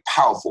a very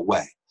powerful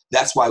way.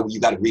 That's why you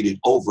got to read it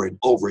over and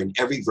over in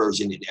every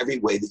version, in every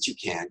way that you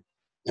can.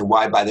 And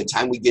why by the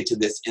time we get to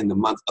this in the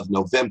month of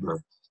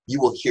November,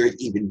 you will hear it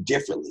even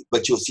differently,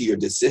 but you'll see your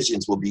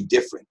decisions will be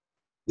different.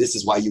 This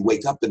is why you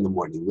wake up in the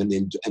morning when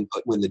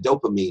the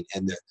dopamine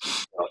and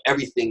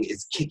everything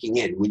is kicking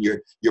in, when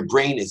your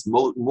brain is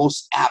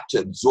most apt to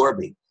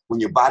absorbing, when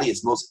your body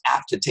is most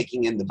apt to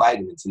taking in the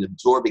vitamins and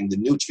absorbing the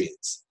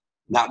nutrients.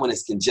 Not when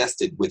it's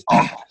congested with all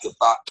kinds of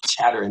thought,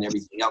 chatter, and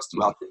everything else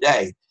throughout the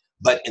day,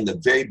 but in the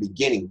very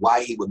beginning,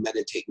 why he would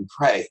meditate and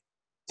pray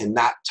and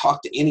not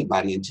talk to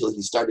anybody until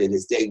he started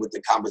his day with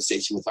the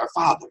conversation with our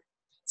Father.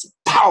 It's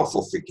a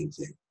powerful freaking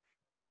thing.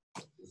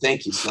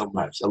 Thank you so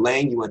much.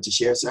 Elaine, you want to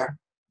share, sir?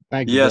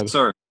 Thank you, Yes, brother.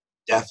 sir.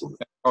 Definitely.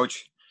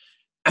 Coach,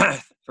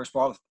 first of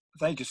all,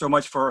 thank you so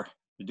much for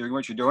doing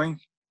what you're doing.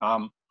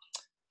 I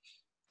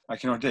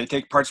can only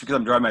take parts because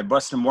I'm driving my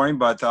bus in the morning,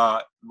 but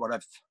what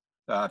I've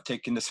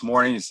taken this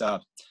morning is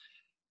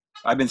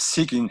I've been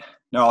seeking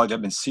knowledge.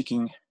 I've been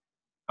seeking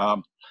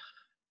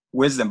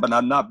wisdom, but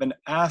I've not been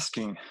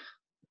asking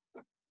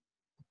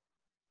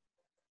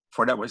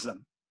for that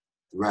wisdom.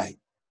 Right.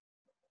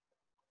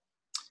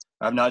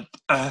 I've not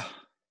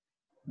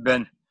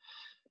been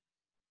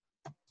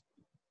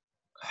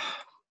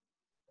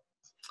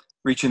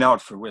reaching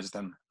out for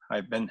wisdom.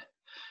 I've been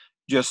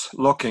just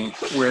looking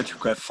where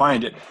to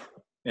find it,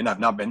 and I've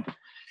not been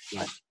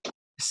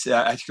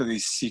actually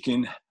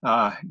seeking,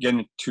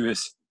 getting to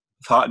his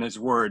thought and his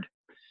word.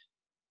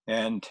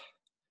 And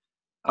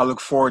I look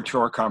forward to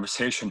our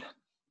conversation.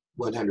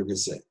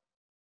 100%.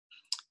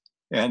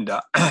 And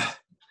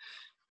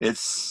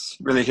it's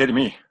really hit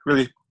me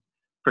really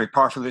very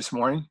powerful this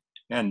morning.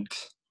 And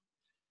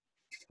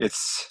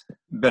it's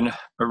been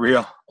a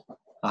real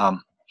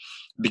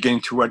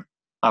beginning to what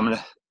I'm going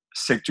to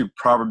stick to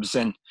Proverbs.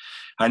 And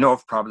I know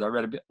of Proverbs, I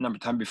read a number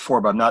of times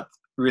before, but I'm not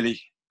really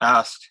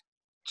asked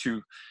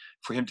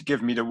for him to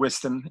give me the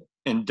wisdom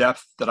in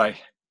depth that I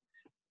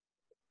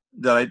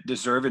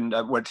deserve and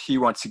what he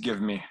wants to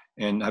give me.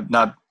 And I've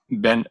not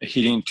been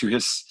heeding to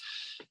his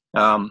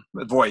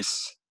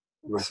voice.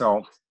 Right.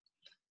 So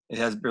it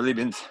has really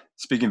been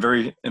speaking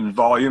very in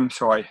volume.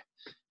 So I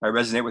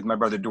resonate with my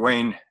brother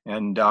Dwayne,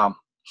 and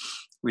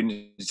we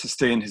need to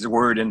stay in his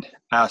word and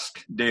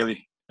ask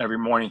daily, every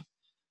morning,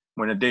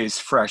 when the day is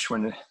fresh,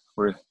 when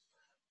we're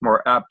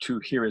more apt to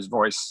hear his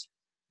voice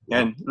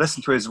and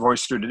listen to his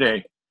voice through the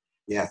day.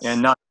 Yes.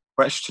 And not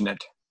question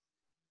it,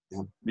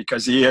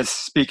 because he is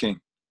speaking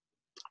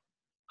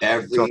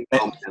every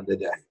moment of the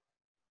day.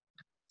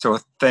 So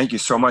thank you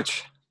so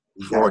much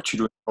for what you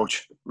do,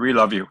 Coach. We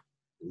love you.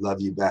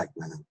 Love you back,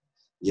 man.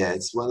 Yeah,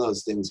 it's one of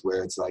those things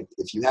where it's like,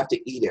 if you have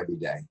to eat every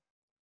day,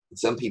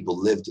 some people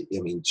live to,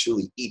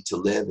 truly eat to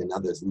live, and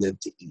others live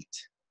to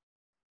eat,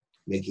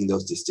 making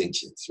those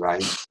distinctions,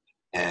 right?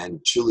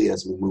 And truly,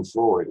 as we move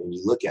forward and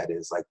you look at it,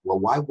 it's like, well,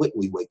 why wouldn't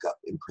we wake up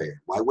in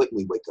prayer? Why wouldn't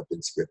we wake up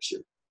in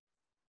scripture?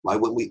 Why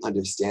wouldn't we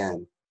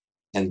understand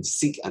and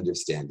seek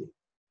understanding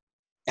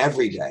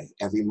every day,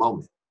 every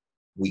moment?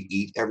 We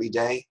eat every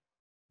day.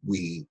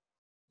 We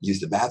use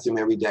the bathroom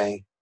every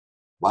day.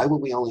 Why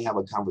would we only have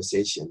a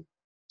conversation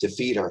to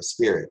feed our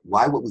spirit?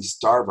 Why would we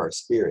starve our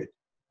spirit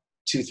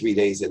 2-3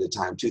 days at a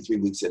time,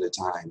 2-3 weeks at a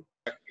time?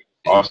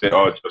 All said,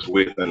 all just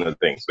within the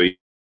thing. So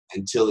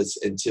until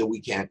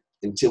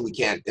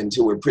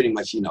we're pretty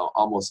much,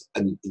 almost,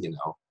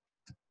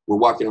 we're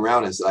walking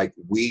around. It's like,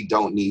 we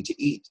don't need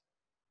to eat.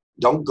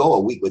 Don't go a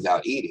week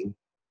without eating,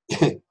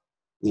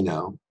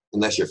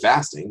 unless you're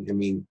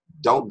fasting.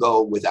 Don't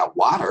go without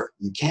water.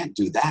 You can't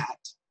do that.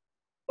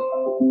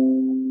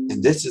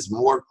 And this is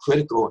more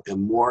critical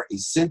and more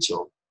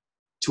essential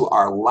to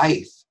our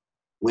life.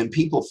 When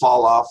people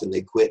fall off and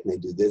they quit and they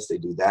do this, they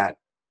do that,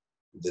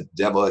 the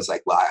devil is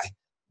like, well,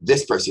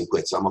 this person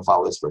quit, so I'm gonna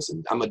follow this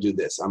person. I'm gonna do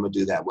this, I'm gonna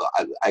do that. Well,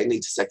 I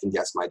need to second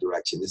guess my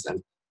direction.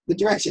 The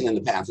direction and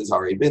the path has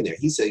already been there.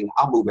 He's saying,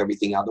 I'll move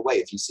everything out of the way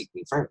if you seek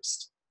me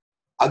first.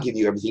 I'll give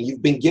you everything.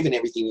 You've been given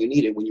everything you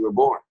needed when you were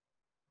born.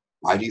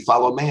 Why do you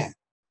follow a man?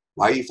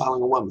 Why are you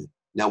following a woman?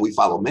 Now, we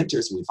follow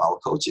mentors and we follow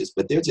coaches,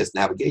 but they're just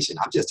navigation.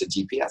 I'm just a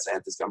GPS. I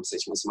had this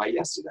conversation with somebody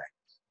yesterday,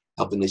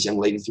 helping this young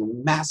lady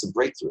through massive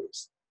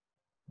breakthroughs,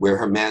 where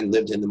her man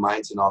lived in the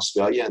mines in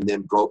Australia and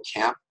then broke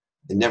camp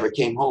and never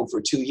came home for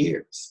 2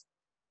 years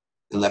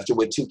and left her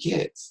with 2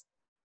 kids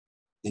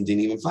and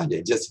didn't even fund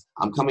it. Just,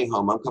 I'm coming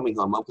home, I'm coming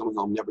home, I'm coming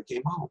home, never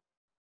came home.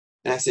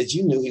 And I said,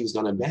 you knew he was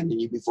going to abandon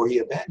you before he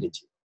abandoned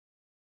you.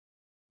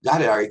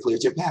 God had already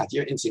cleared your path.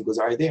 Your instinct was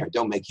already there.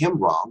 Don't make him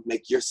wrong.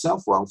 Make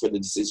yourself wrong for the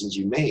decisions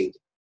you made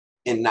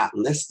and not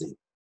listening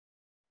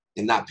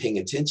and not paying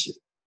attention.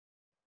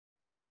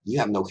 You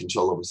have no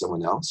control over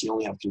someone else. You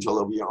only have control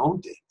over your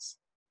own things.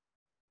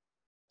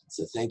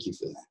 So thank you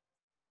for that.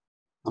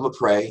 I'm going to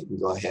pray and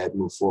go ahead and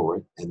move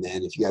forward. And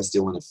then if you guys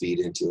still want to feed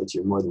into it,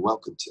 you're more than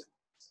welcome to.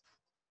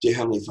 Dear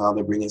Heavenly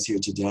Father, bring us here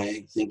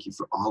today. Thank you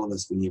for all of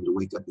us being able to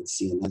wake up and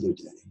see another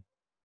day,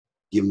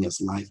 giving us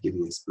life,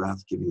 giving us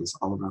breath, giving us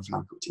all of our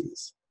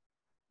faculties.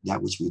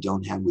 That which we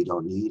don't have, we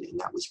don't need. And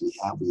that which we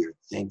have, we are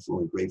thankful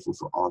and grateful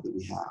for all that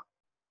we have.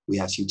 We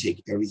ask you to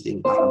take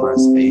everything out of our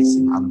space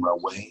and out of our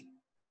way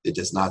that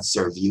does not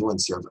serve you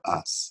and serve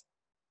us.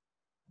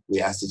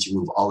 We ask that you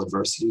move all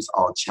adversities,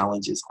 all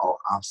challenges, all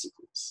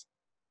obstacles,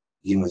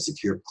 giving us a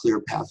clear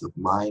path of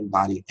mind,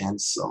 body, and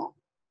soul.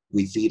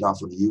 We feed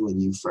off of you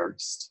and you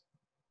first,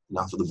 and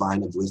off of the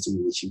vine of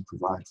wisdom which you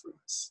provide for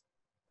us.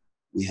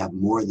 We have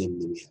more than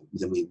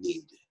we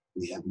need.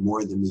 We have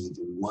more than we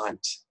even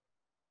want.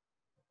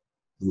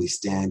 And we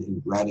stand in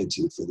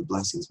gratitude for the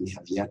blessings we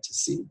have yet to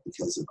see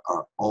because of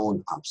our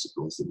own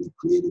obstacles that we've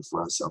created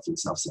for ourselves in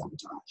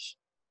self-sabotage.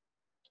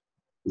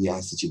 We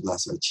ask that you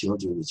bless our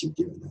children that you've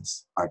given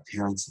us, our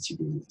parents that you've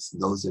given us,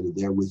 those that are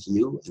there with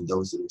you and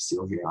those that are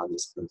still here on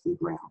this earthly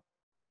ground.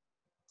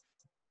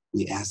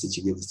 We ask that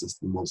you give us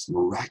the most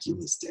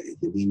miraculous day,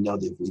 that we know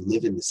that if we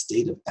live in the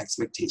state of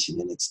expectation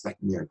and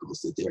expect miracles,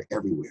 that they're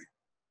everywhere.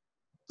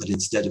 But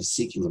instead of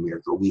seeking a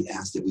miracle, we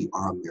ask that we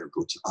are a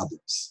miracle to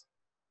others.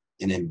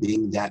 And in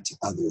being that to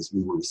others,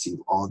 we will receive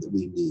all that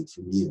we need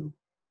from you,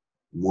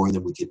 more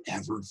than we could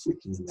ever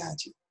freaking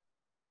imagine.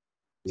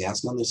 We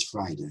ask on this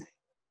Friday,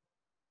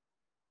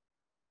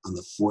 on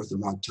the 4th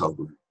of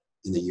October,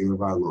 in the year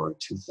of our Lord,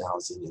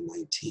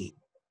 2019,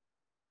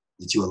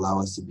 that you allow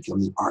us to become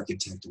the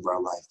architect of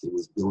our life that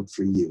was built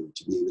for you,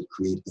 to be able to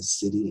create a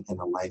city and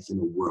a life in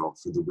a world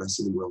for the rest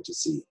of the world to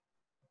see,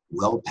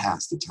 well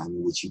past the time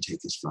in which you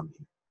take us from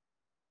here.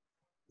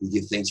 We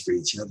give thanks for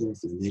each other,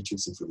 for the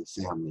matrix, and for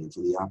the family, and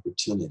for the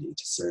opportunity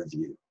to serve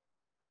you.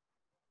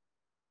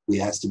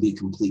 We ask to be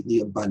completely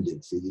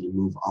abundant for you to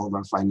move all of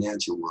our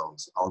financial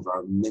woes, all of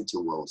our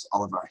mental woes,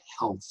 all of our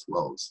health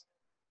woes,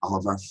 all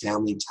of our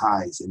family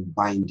ties and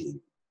binding.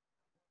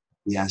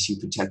 We ask you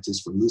protect us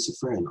from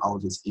Lucifer and all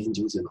of his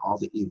angels and all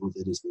the evil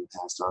that has been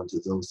passed on to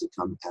those that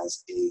come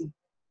as a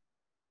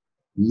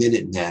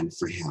Minuteman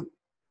for him.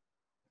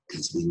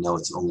 Because we know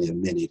it's only a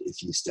minute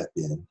if you step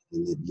in,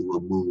 and that you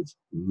will move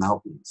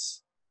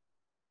mountains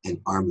and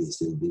armies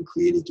that have been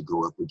created to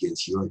go up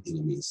against your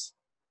enemies.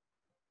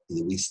 And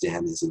that we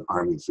stand as an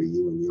army for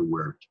you and your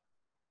word.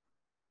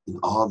 In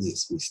all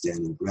this, we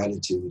stand in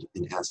gratitude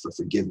and ask for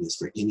forgiveness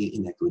for any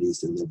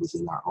inequities that live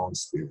within our own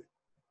spirit.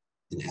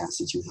 And ask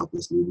that you help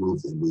us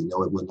remove them. We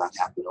know it will not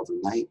happen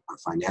overnight. Our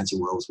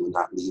financial woes will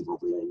not leave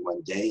over in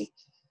one day.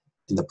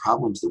 And the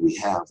problems that we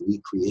have,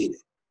 we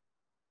created.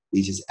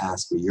 We just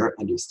ask for your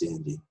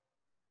understanding,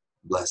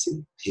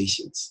 blessing,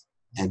 patience,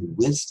 and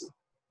wisdom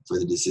for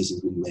the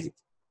decisions we make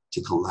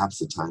to collapse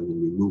the time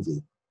and remove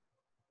it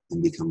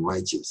and become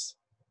righteous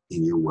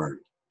in your word.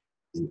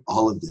 And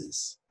all of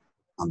this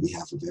on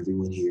behalf of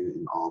everyone here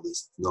and all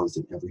this, those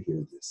that ever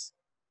hear this.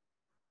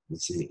 We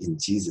say in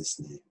Jesus'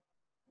 name,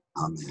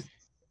 amen.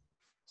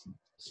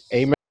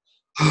 Amen.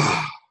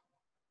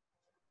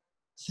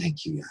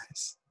 Thank you,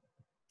 guys.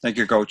 Thank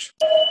you, Coach.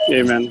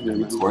 Amen.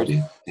 Amen.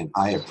 Recorded, and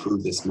I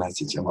approve this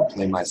message. I'm gonna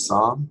play my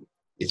song.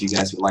 If you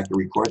guys would like a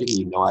recording,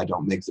 you know I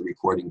don't make the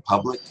recording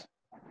public.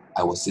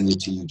 I will send it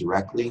to you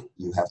directly.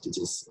 You have to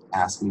just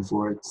ask me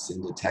for it,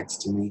 send a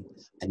text to me.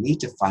 I need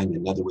to find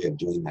another way of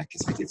doing that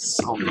because I get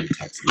so many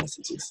text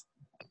messages.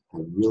 I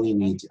really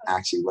need to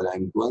actually, what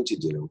I'm going to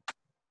do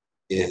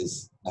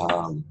is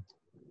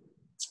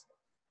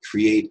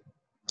create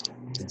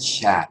a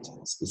chat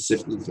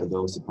specifically for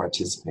those to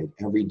participate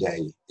every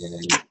day.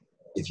 And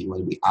if you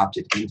want to be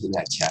opted into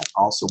that chat,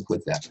 also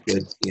put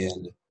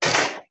in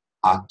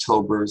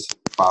October's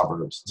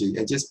Proverbs.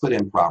 Just put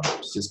in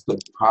Proverbs. Just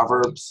put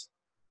Proverbs.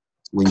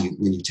 When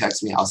you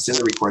text me, I'll send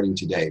a recording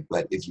today,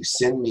 but if you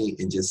send me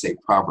and just say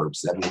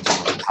Proverbs, that means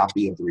you want a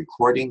copy of the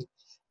recording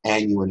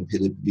and you want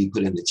to be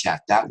put in the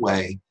chat. That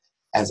way,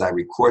 as I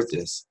record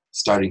this,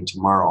 starting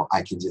tomorrow,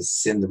 I can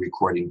just send the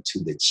recording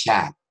to the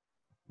chat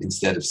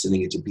instead of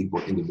sending it to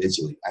people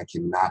individually. I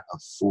cannot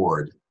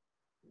afford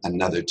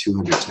another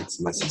 200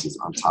 text messages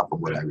on top of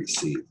what I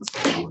received.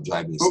 It will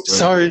drive me stir.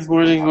 Sorry,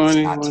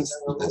 morning.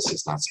 That's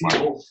just not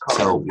smart.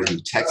 So when you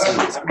text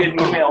me this morning,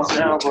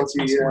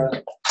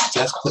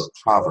 just put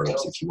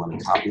Proverbs if you want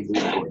a copy of the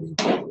recording,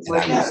 and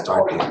I will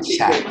start a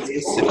chat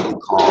specifically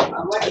called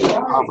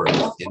entitled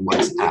Proverbs in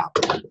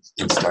WhatsApp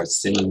and start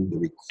sending the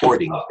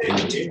recording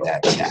into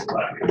that chat.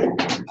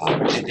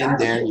 And in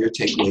there, your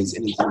takeaways,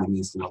 anything that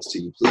means the most to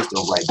you, please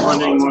don't write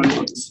down all the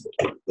notes.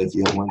 But if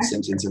you have one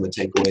sentence of a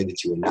takeaway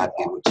that you were not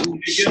able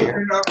to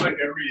share,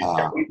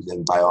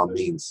 then by all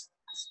means,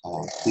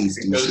 please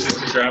do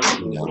share.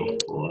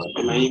 Or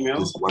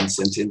just one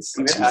sentence,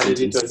 2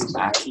 sentences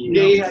max.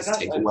 Just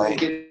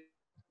takeaway.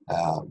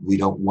 We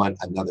don't want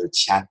another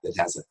chat that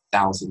has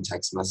 1,000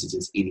 text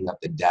messages eating up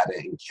the data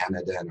in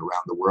Canada and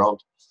around the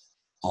world.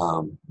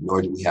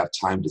 Nor do we have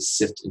time to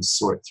sift and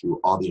sort through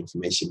all the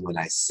information when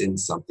I send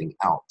something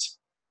out.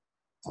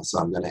 So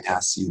I'm going to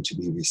ask you to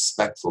be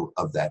respectful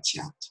of that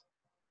chat.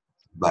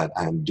 But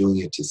I'm doing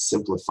it to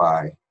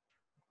simplify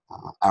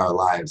our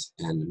lives,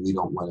 and we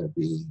don't want to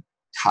be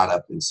caught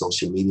up in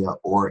social media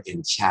or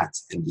in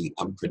chats and be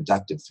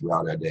unproductive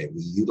throughout our day.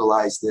 We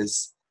utilize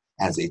this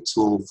as a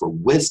tool for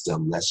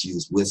wisdom. Let's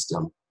use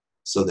wisdom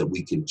so that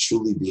we can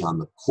truly be on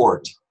the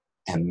court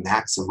and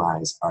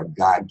maximize our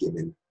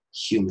God-given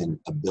human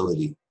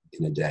ability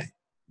in a day.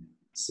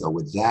 So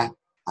with that,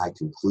 I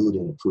conclude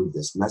and approve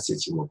this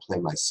message, and will play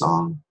my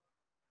song.